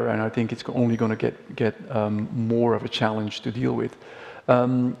there, and I think it's only going to get more of a challenge to deal with.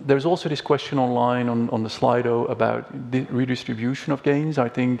 There's also this question online on the Slido about the redistribution of gains. I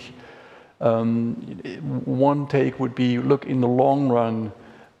think one take would be, look, in the long run,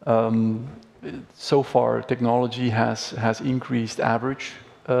 so far, technology has increased average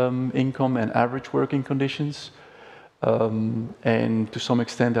income and average working conditions, and to some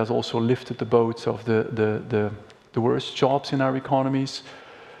extent has also lifted the boats of the worst jobs in our economies.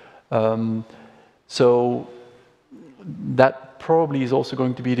 So that probably is also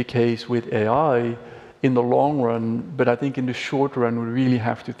going to be the case with AI in the long run, but I think in the short run we really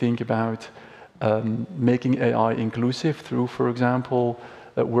have to think about making AI inclusive through, for example,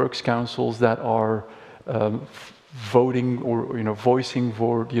 works councils that are voting or voicing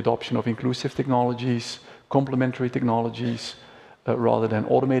for the adoption of inclusive technologies, complementary technologies, rather than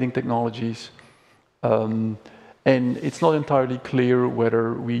automating technologies. And it's not entirely clear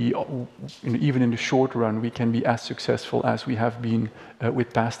whether we, even in the short run, we can be as successful as we have been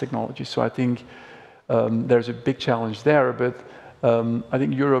with past technologies. So I think there's a big challenge there, but I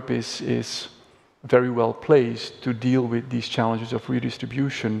think Europe is very well placed to deal with these challenges of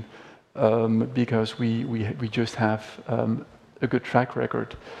redistribution because we just have a good track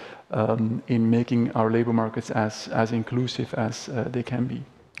record in making our labor markets as inclusive as they can be.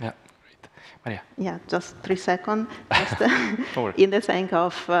 Yeah, great. Maria. Yeah, just 3 seconds. Just in the sense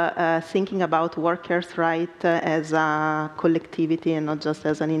of thinking about workers' rights as a collectivity and not just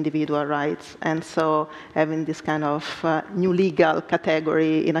as an individual rights. And so having this kind of new legal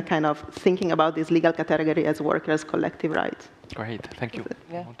category in a kind of thinking about this legal category as workers' collective rights. Great, thank you.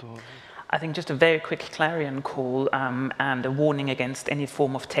 Yeah. I think just a very quick clarion call and a warning against any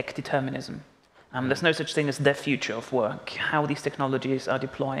form of tech determinism. There's no such thing as the future of work. How these technologies are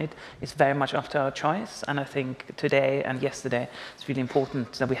deployed is very much up to our choice, and I think today and yesterday it's really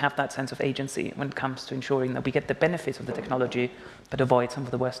important that we have that sense of agency when it comes to ensuring that we get the benefits of the technology but avoid some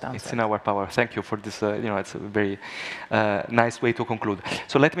of the worst downsides. It's in our power. Thank you for this. It's a very nice way to conclude.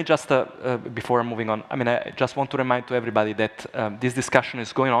 So let me just, before moving on, I just want to remind to everybody that this discussion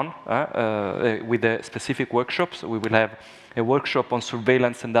is going on with the specific workshops. We will have a workshop on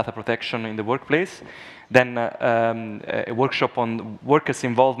surveillance and data protection in the workplace, then a workshop on workers'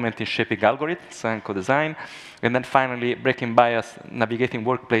 involvement in shaping algorithms and co-design, and then finally breaking bias, navigating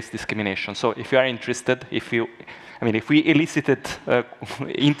workplace discrimination. So if you are interested, if we elicited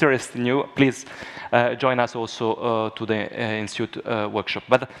interest in you, please join us also to the Institute workshop.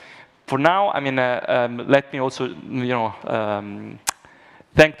 But for now, let me also,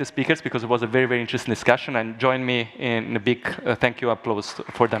 thank the speakers because it was a very, very interesting discussion, and join me in a big thank you applause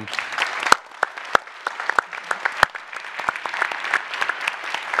for them.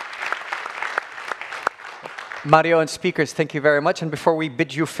 Mario and speakers, thank you very much. And before we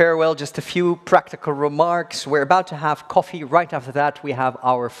bid you farewell, just a few practical remarks. We're about to have coffee. Right after that, we have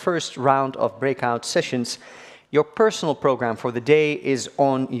our first round of breakout sessions. Your personal program for the day is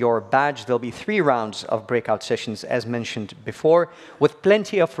on your badge. There'll be 3 rounds of breakout sessions, as mentioned before, with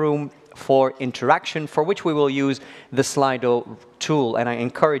plenty of room for interaction, for which we will use the Slido tool, and I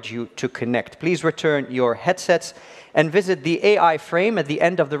encourage you to connect. Please return your headsets and visit the AI frame at the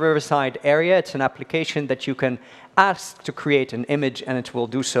end of the Riverside area. It's an application that you can ask to create an image, and it will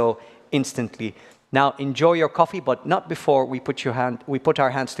do so instantly. Now, enjoy your coffee, but not before we put our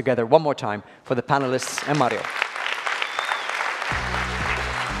hands together one more time for the panelists and Mario.